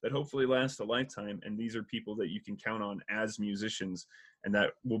friendships that hopefully last a lifetime. And these are people that you can count on as musicians, and that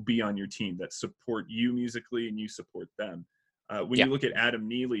will be on your team, that support you musically and you support them. When you look at Adam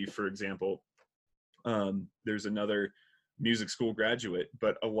Neely, for example, there's another music school graduate,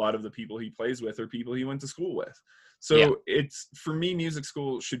 but a lot of the people he plays with are people he went to school with. So it's, for me, music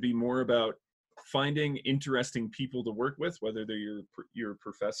school should be more about finding interesting people to work with, whether they're your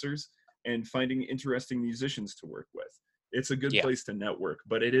professors, and finding interesting musicians to work with. It's a good place to network,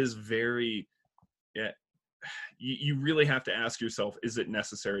 but it is very, you really have to ask yourself, is it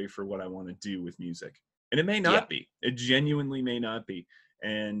necessary for what I want to do with music? And it may not be. It genuinely may not be.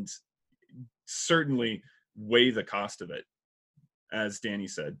 And certainly weigh the cost of it, as Danny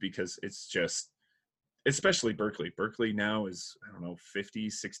said, because it's just, especially Berklee now is, I don't know, 50,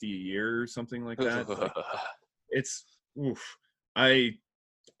 60 a year or something like that. Like, it's,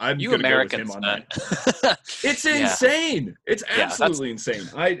 I'm you gonna Americans, go with him man. on that. It's insane. It's absolutely insane.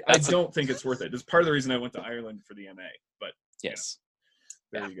 I don't think it's worth it. It's part of the reason I went to Ireland for the MA, but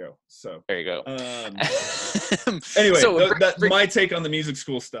there you go. So there you go. Anyway, so that's my take on the music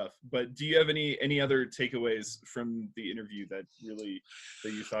school stuff. But do you have any other takeaways from the interview that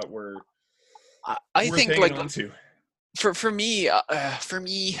you thought were I think, like, onto? For me,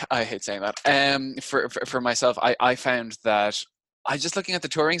 I hate saying that. For myself, I found that I just looking at the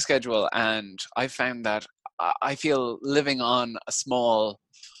touring schedule, and I found that I feel living on a small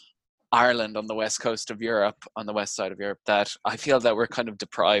Ireland on the west coast of Europe, on the west side of Europe, that I feel that we're kind of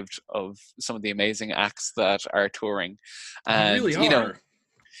deprived of some of the amazing acts that are touring. And, really are. You know,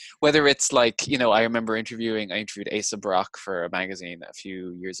 whether it's like, you know, I interviewed Asa Brock for a magazine a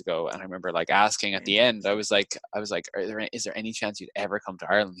few years ago, and I remember like asking at the end, I was like, is there any chance you'd ever come to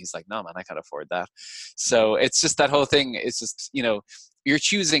Ireland? He's like, no, man, I can't afford that. So it's just that whole thing. It's just, you know, you're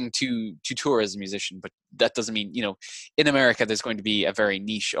choosing to tour as a musician, but that doesn't mean, you know, in America there's going to be a very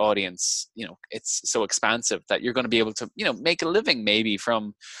niche audience. You know, it's so expansive that you're going to be able to, you know, make a living maybe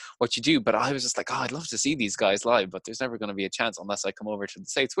from what you do. But I was just like, I'd love to see these guys live, but there's never going to be a chance unless I come over to the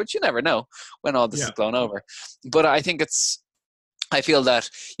States, which you never know when all this is blown over. But I feel that,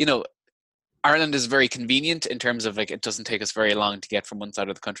 you know, Ireland is very convenient in terms of, like, it doesn't take us very long to get from one side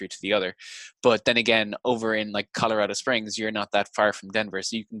of the country to the other. But then again, over in like Colorado Springs, you're not that far from Denver,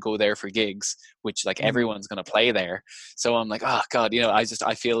 so you can go there for gigs, which like everyone's going to play there. So I'm like, oh God, you know, I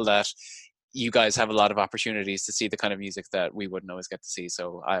feel that you guys have a lot of opportunities to see the kind of music that we wouldn't always get to see.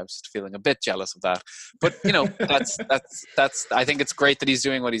 So I was just feeling a bit jealous of that. But, you know, that's I think it's great that he's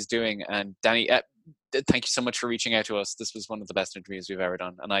doing what he's doing. And Danny, thank you so much for reaching out to us. This was one of the best interviews we've ever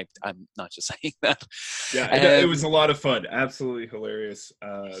done, and I'm not just saying that. Yeah, it was a lot of fun. Absolutely hilarious.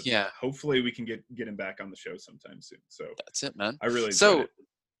 Hopefully we can get him back on the show sometime soon. So that's it, man. I really enjoyed it.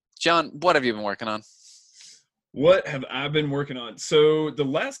 John, what have you been working on? What have I been working on? So the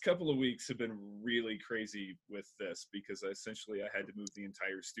last couple of weeks have been really crazy with this, because I had to move the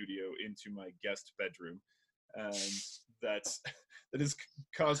entire studio into my guest bedroom, and that has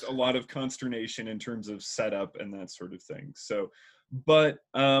caused a lot of consternation in terms of setup and that sort of thing. So, but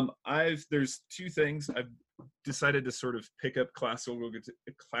there's two things. I've decided to sort of pick up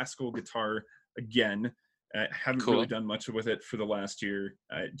classical guitar again. I haven't really done much with it for the last year,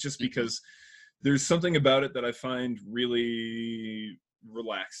 just because there's something about it that I find really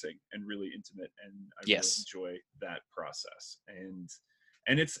relaxing and really intimate, and I Yes. really enjoy that process.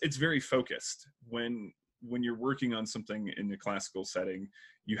 And it's very focused. When you're working on something in a classical setting,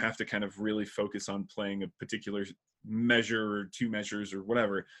 you have to kind of really focus on playing a particular measure or two measures or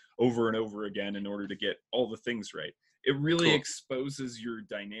whatever over and over again in order to get all the things right. It really Cool. exposes your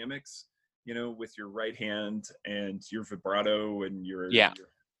dynamics, you know, with your right hand and your vibrato and your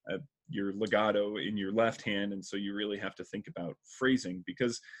legato in your left hand. And so you really have to think about phrasing,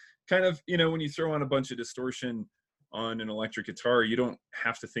 because kind of, you know, when you throw on a bunch of distortion on an electric guitar, you don't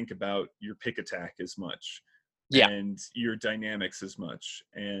have to think about your pick attack as much and your dynamics as much.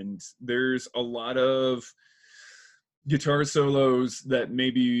 And there's a lot of guitar solos that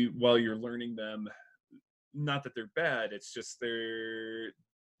maybe while you're learning them, not that they're bad, it's just they're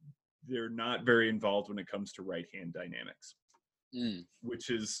not very involved when it comes to right hand dynamics, which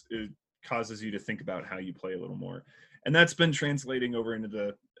is, it causes you to think about how you play a little more. And that's been translating over into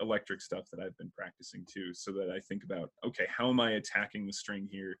the electric stuff that I've been practicing too, so that I think about, okay, how am I attacking the string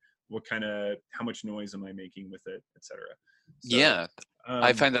here? How much noise am I making with it, etc. So,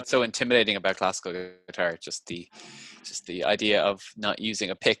 I find that so intimidating about classical guitar, just the idea of not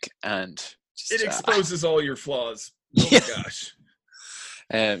using a pick, and just, it exposes all your flaws. Oh my gosh.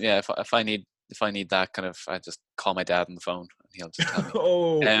 If I need that kind of, I just call my dad on the phone and he'll just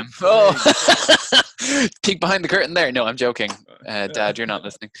tell me. Peek behind the curtain there. No, I'm joking. Dad, you're not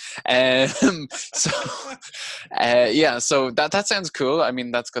listening. So that sounds cool. I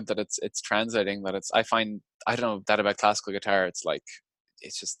mean, that's good that it's translating, that it's, I find, I don't know, that about classical guitar, it's like,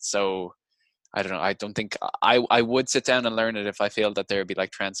 it's just so, I don't know, I don't think I would sit down and learn it if I feel that there would be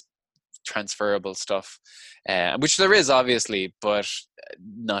like transferable stuff, which there is obviously, but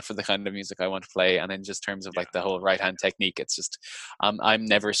not for the kind of music I want to play. And in just terms of like the whole right hand technique, it's just I'm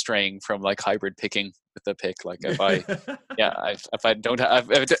never straying from like hybrid picking with the pick. Like if I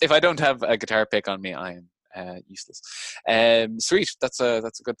don't have a guitar pick on me, I am useless. Sweet, that's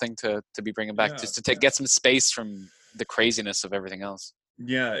a good thing to be bringing back, just to get some space from the craziness of everything else.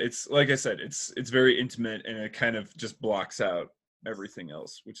 Yeah, it's like I said, it's very intimate, and it kind of just blocks out everything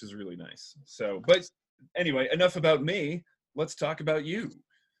else, which is really nice. So, but anyway, enough about me. Let's talk about you.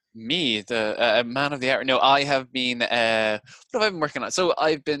 Me, the man of the hour. No, I have been. What have I been working on? So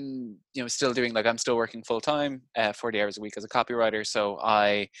I've been, still doing, like, I'm still working full time, 40 hours a week as a copywriter. So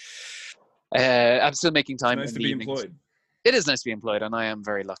I'm still making time. It's nice to be employed. It is nice to be employed, and I am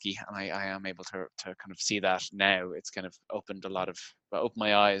very lucky, and I am able to kind of see that now. It's kind of opened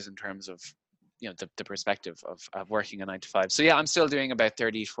my eyes in terms of, the perspective of working a 9 to 5. So yeah, I'm still doing about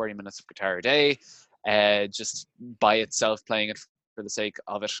 30 to 40 minutes of guitar a day, just by itself, playing it for the sake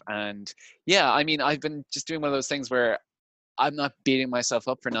of it. And yeah, I mean, I've been just doing one of those things where I'm not beating myself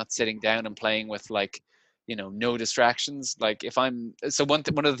up for not sitting down and playing with, like, no distractions. Like, if one of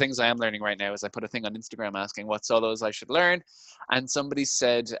the things I am learning right now is I put a thing on Instagram asking what solos I should learn, and somebody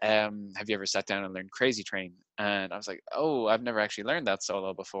said, have you ever sat down and learned Crazy Train? And I was like, oh, I've never actually learned that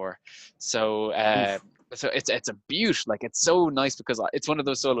solo before. So so it's a beaut. Like, it's so nice, because it's one of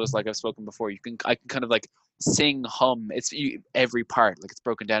those solos, like I've spoken before, I can kind of like sing, hum. Every part, like, it's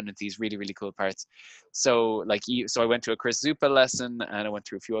broken down into these really, really cool parts. So I went to a Chris Zupa lesson, and I went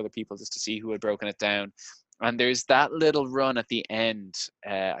through a few other people just to see who had broken it down. And there's that little run at the end.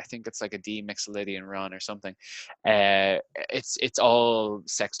 I think it's like a D Mixolydian run or something. It's all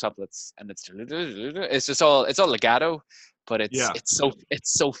sextuplets, and it's all legato, but it's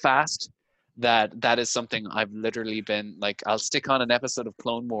so fast that is something I've literally been like, I'll stick on an episode of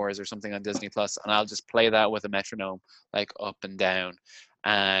Clone Wars or something on Disney Plus, and I'll just play that with a metronome, like, up and down,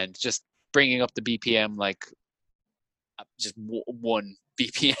 and just bringing up the BPM, like, just one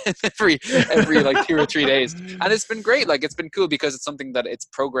BPM every like 2 or 3 days. And it's been great. Like, it's been cool, because it's something that it's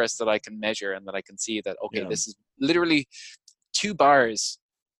progress that I can measure, and that I can see that, okay, this is literally 2 bars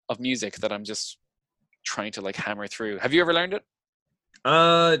of music that I'm just trying to, like, hammer through. Have you ever learned it?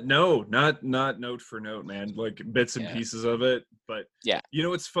 No, not note for note, man. Like, bits and pieces of it. But you know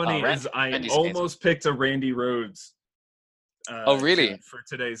what's funny is I almost picked a Randy Rhoads. Oh, really? For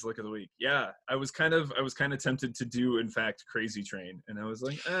today's Lick of the Week. Yeah, I was kind of tempted to do, in fact, Crazy Train, and I was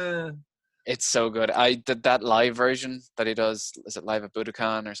like, It's so good. I did that live version that he does. Is it live at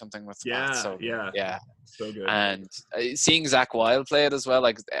Budokan or something? So good. And seeing Zakk Wylde play it as well.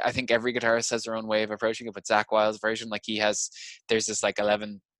 Like, I think every guitarist has their own way of approaching it, but Zakk Wylde's version, like, there's this like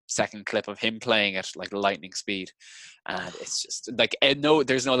 11-second clip of him playing it like lightning speed, and it's just like,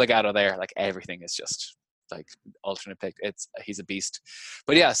 there's no legato there. Like, everything is just like alternate pick. He's a beast.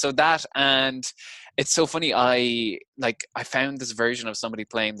 But yeah, so that, and it's so funny. I found this version of somebody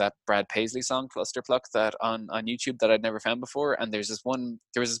playing that Brad Paisley song Cluster Pluck that on YouTube that I'd never found before. And there was this one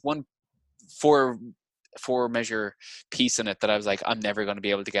four measure piece in it that I was like, I'm never going to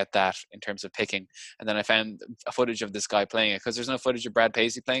be able to get that in terms of picking. And then I found a footage of this guy playing it, because there's no footage of Brad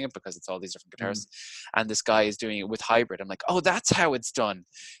Paisley playing it because it's all these different guitarists. And this guy is doing it with hybrid. I'm like, oh, that's how it's done.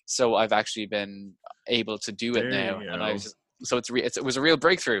 So I've actually been able to do it now. And I was just, so it was a real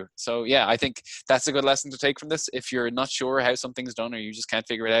breakthrough. So yeah, I think that's a good lesson to take from this. If you're not sure how something's done, or you just can't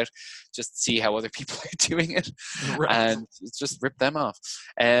figure it out, just see how other people are doing it, and just rip them off.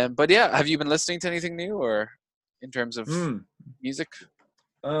 But yeah, have you been listening to anything new, or in terms of music?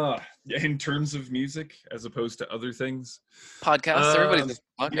 In terms of music, as opposed to other things, podcasts. Everybody does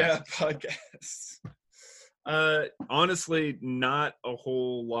podcasts. Yeah, podcasts. Honestly, not a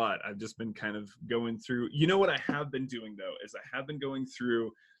whole lot. I've just been kind of going through. You know what I have been doing though, is I have been going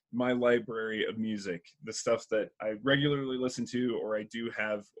through my library of music, the stuff that I regularly listen to, or I do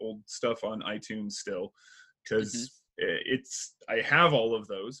have old stuff on iTunes still, because I have all of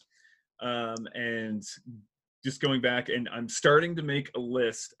those, and just going back, and I'm starting to make a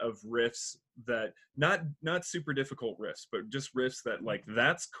list of riffs that not super difficult riffs, but just riffs that like,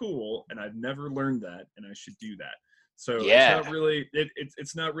 that's cool, and I've never learned that, and I should do that. So it's not really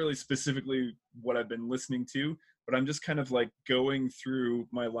it's not really specifically what I've been listening to, but I'm just kind of like going through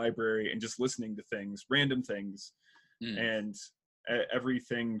my library and just listening to things, random things, and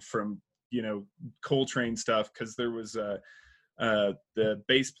everything from, you know, Coltrane stuff, because there was the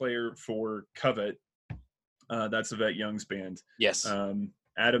bass player for Covet. That's Yvette Young's band. Yes.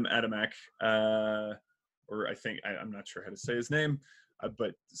 Adam Adamak, or I think, I'm not sure how to say his name,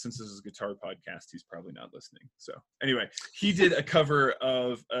 but since this is a guitar podcast, he's probably not listening. So anyway, he did a cover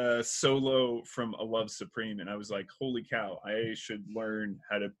of a solo from A Love Supreme, and I was like, holy cow, I should learn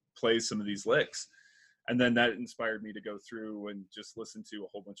how to play some of these licks. And then that inspired me to go through and just listen to a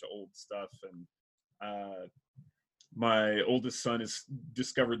whole bunch of old stuff. And my oldest son has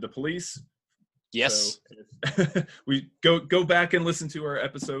discovered The Police. Yes. So we go back and listen to our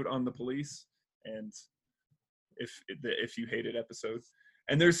episode on The Police, and if you hated episode,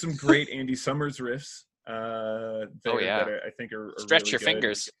 and there's some great Andy Summers riffs that I think are stretch really your good.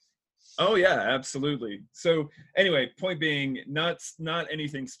 fingers. Oh yeah, absolutely. So anyway, point being, not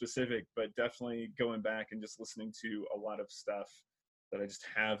anything specific, but definitely going back and just listening to a lot of stuff that I just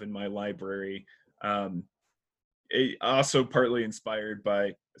have in my library. Also partly inspired by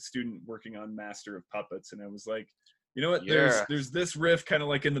a student working on Master of Puppets, and I was like, you know what, there's this riff kind of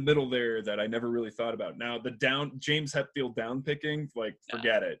like in the middle there that I never really thought about. Now the James Hetfield down picking, like,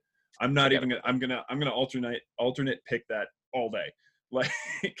 forget it. I'm gonna alternate pick that all day. Like,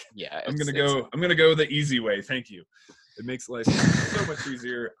 I'm gonna go the easy way. Thank you. It makes life so much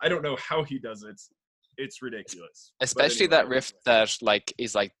easier. I don't know how he does it. It's ridiculous. Especially that riff that like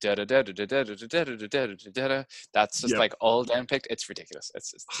is like da da da da da da da da da da da da. That's just like all down picked. It's ridiculous.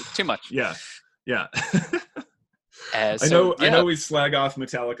 It's too much. Yeah. I know we slag off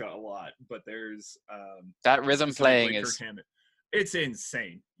Metallica a lot, but there's that rhythm playing is it's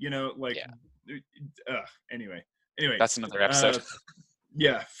insane. You know, like anyway. That's another episode.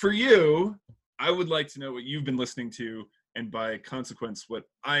 For you, I would like to know what you've been listening to, and by consequence, what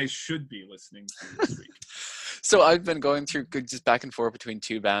I should be listening to this week. So I've been going through just back and forth between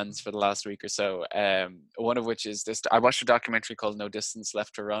two bands for the last week or so. One of which is this. I watched a documentary called No Distance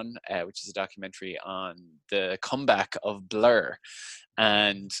Left to Run, which is a documentary on the comeback of Blur.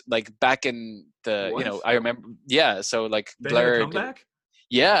 And like back in the, I remember, so like Blur. They had a comeback?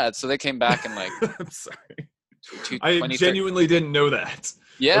 So they came back in like. I'm sorry. I genuinely didn't know that.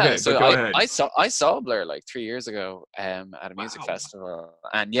 Yeah, okay, so I saw Blur like 3 years ago at a music festival,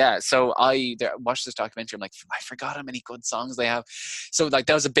 and so I watched this documentary. I'm like, I forgot how many good songs they have. So like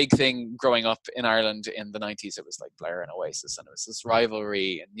that was a big thing growing up in Ireland in the 90s. It was like Blur and Oasis, and it was this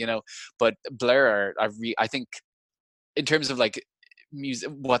rivalry, and but Blur I think in terms of like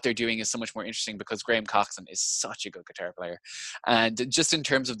music, what they're doing is so much more interesting because Graham Coxon is such a good guitar player, and just in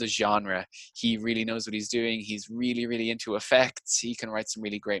terms of the genre, he really knows what he's doing. He's really, really into effects. He can write some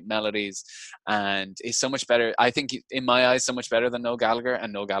really great melodies, and is so much better, I think, in my eyes, so much better than Noel Gallagher,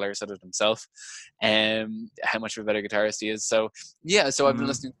 and Noel Gallagher said it himself, how much of a better guitarist he is. So I've been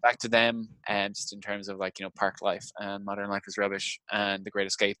listening back to them, and just in terms of like Park Life and Modern Life is Rubbish and The Great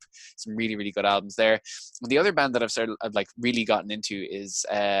Escape, some really, really good albums there. And the other band that I've like really gotten into is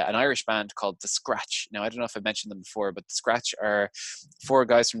an Irish band called The Scratch. Now, I don't know if I mentioned them before, but The Scratch are 4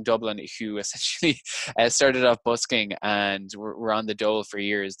 guys from Dublin who essentially started off busking and were on the dole for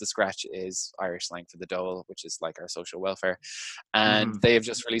years. The Scratch is Irish slang for the dole, which is like our social welfare. And they have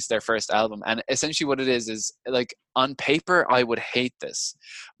just released their first album. And essentially what it is like, on paper, I would hate this,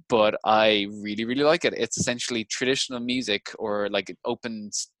 but I really, really like it. It's essentially traditional music, or like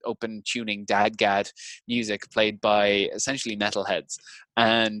open tuning dadgad music played by essentially metalheads,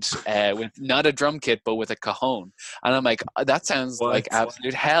 and with not a drum kit but with a cajon. And I'm like, that sounds like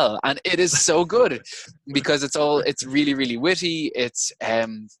absolute hell, and it is so good because it's really, really witty. It's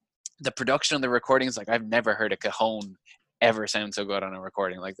the production on the recordings, like I've never heard a cajon ever sound so good on a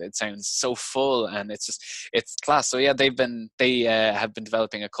recording. Like, it sounds so full, and it's class. So yeah, they have been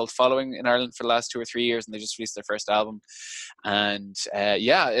developing a cult following in Ireland for the last 2 or 3 years, and they just released their first album. And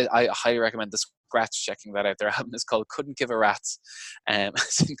I highly recommend The Scratch checking that out. Their album is called Couldn't Give a Rat's.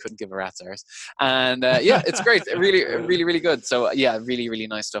 Couldn't give a rat's arse. And it's great. Really, really, really good. So yeah, really, really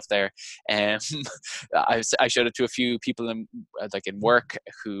nice stuff there. I showed it to a few people in work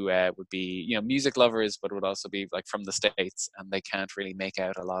who would be music lovers, but would also be like from the States, and they can't really make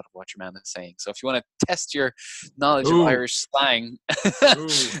out a lot of what your man is saying. So if you want to test your knowledge of Irish slang,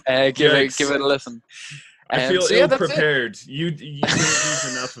 give it a listen. I feel ill-prepared. You didn't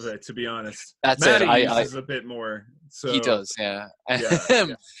use enough of it, to be honest. That's Matty it. uses a bit more. So. He does, yeah. Yeah.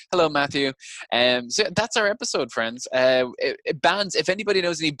 Hello, Matthew. So that's our episode, friends. Bands, if anybody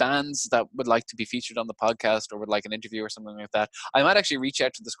knows any bands that would like to be featured on the podcast or would like an interview or something like that, I might actually reach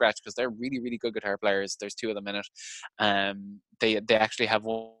out to The Scratch, because they're really, really good guitar players. There's 2 of them in it. They actually have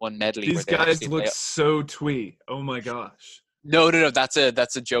one medley. These guys look so twee. Oh my gosh. No, that's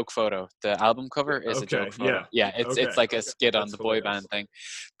a joke photo. The album cover is a joke photo. Yeah, it's like a skit on the boy band thing.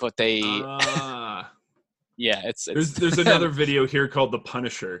 But they yeah, it's there's another video here called The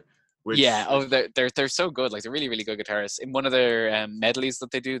Punisher. Which, they're so good. Like, they're really, really good guitarists. In one of their medleys that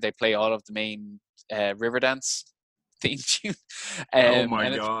they do, they play all of the main Riverdance theme tune. Oh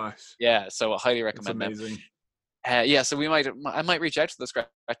my gosh. Yeah, so I highly recommend them. Amazing. So I might reach out to The Scratch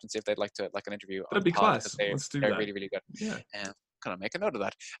and see if they'd like an interview. That'd be class. Let's do that. They're really, really good. Yeah. Kind of make a note of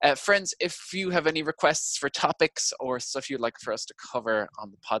that. Friends, if you have any requests for topics or stuff you'd like for us to cover on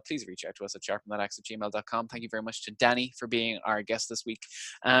the pod, please reach out to us at sharpenthataxe@gmail.com. Thank you very much to Danny for being our guest this week.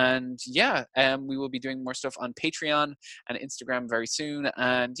 And we will be doing more stuff on Patreon and Instagram very soon.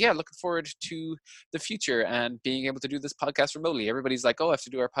 And looking forward to the future and being able to do this podcast remotely. Everybody's like, oh, I have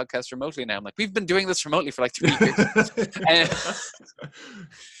to do our podcast remotely now. I'm like, we've been doing this remotely for like 3 years.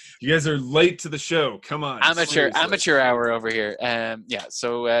 You guys are late to the show. Come on. Amateur hour over here.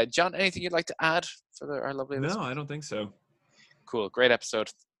 So John, anything you'd like to add for our lovely listeners? No, I don't think so. Cool. Great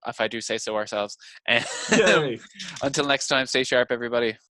episode, if I do say so ourselves. Yay. Until next time, stay sharp, everybody.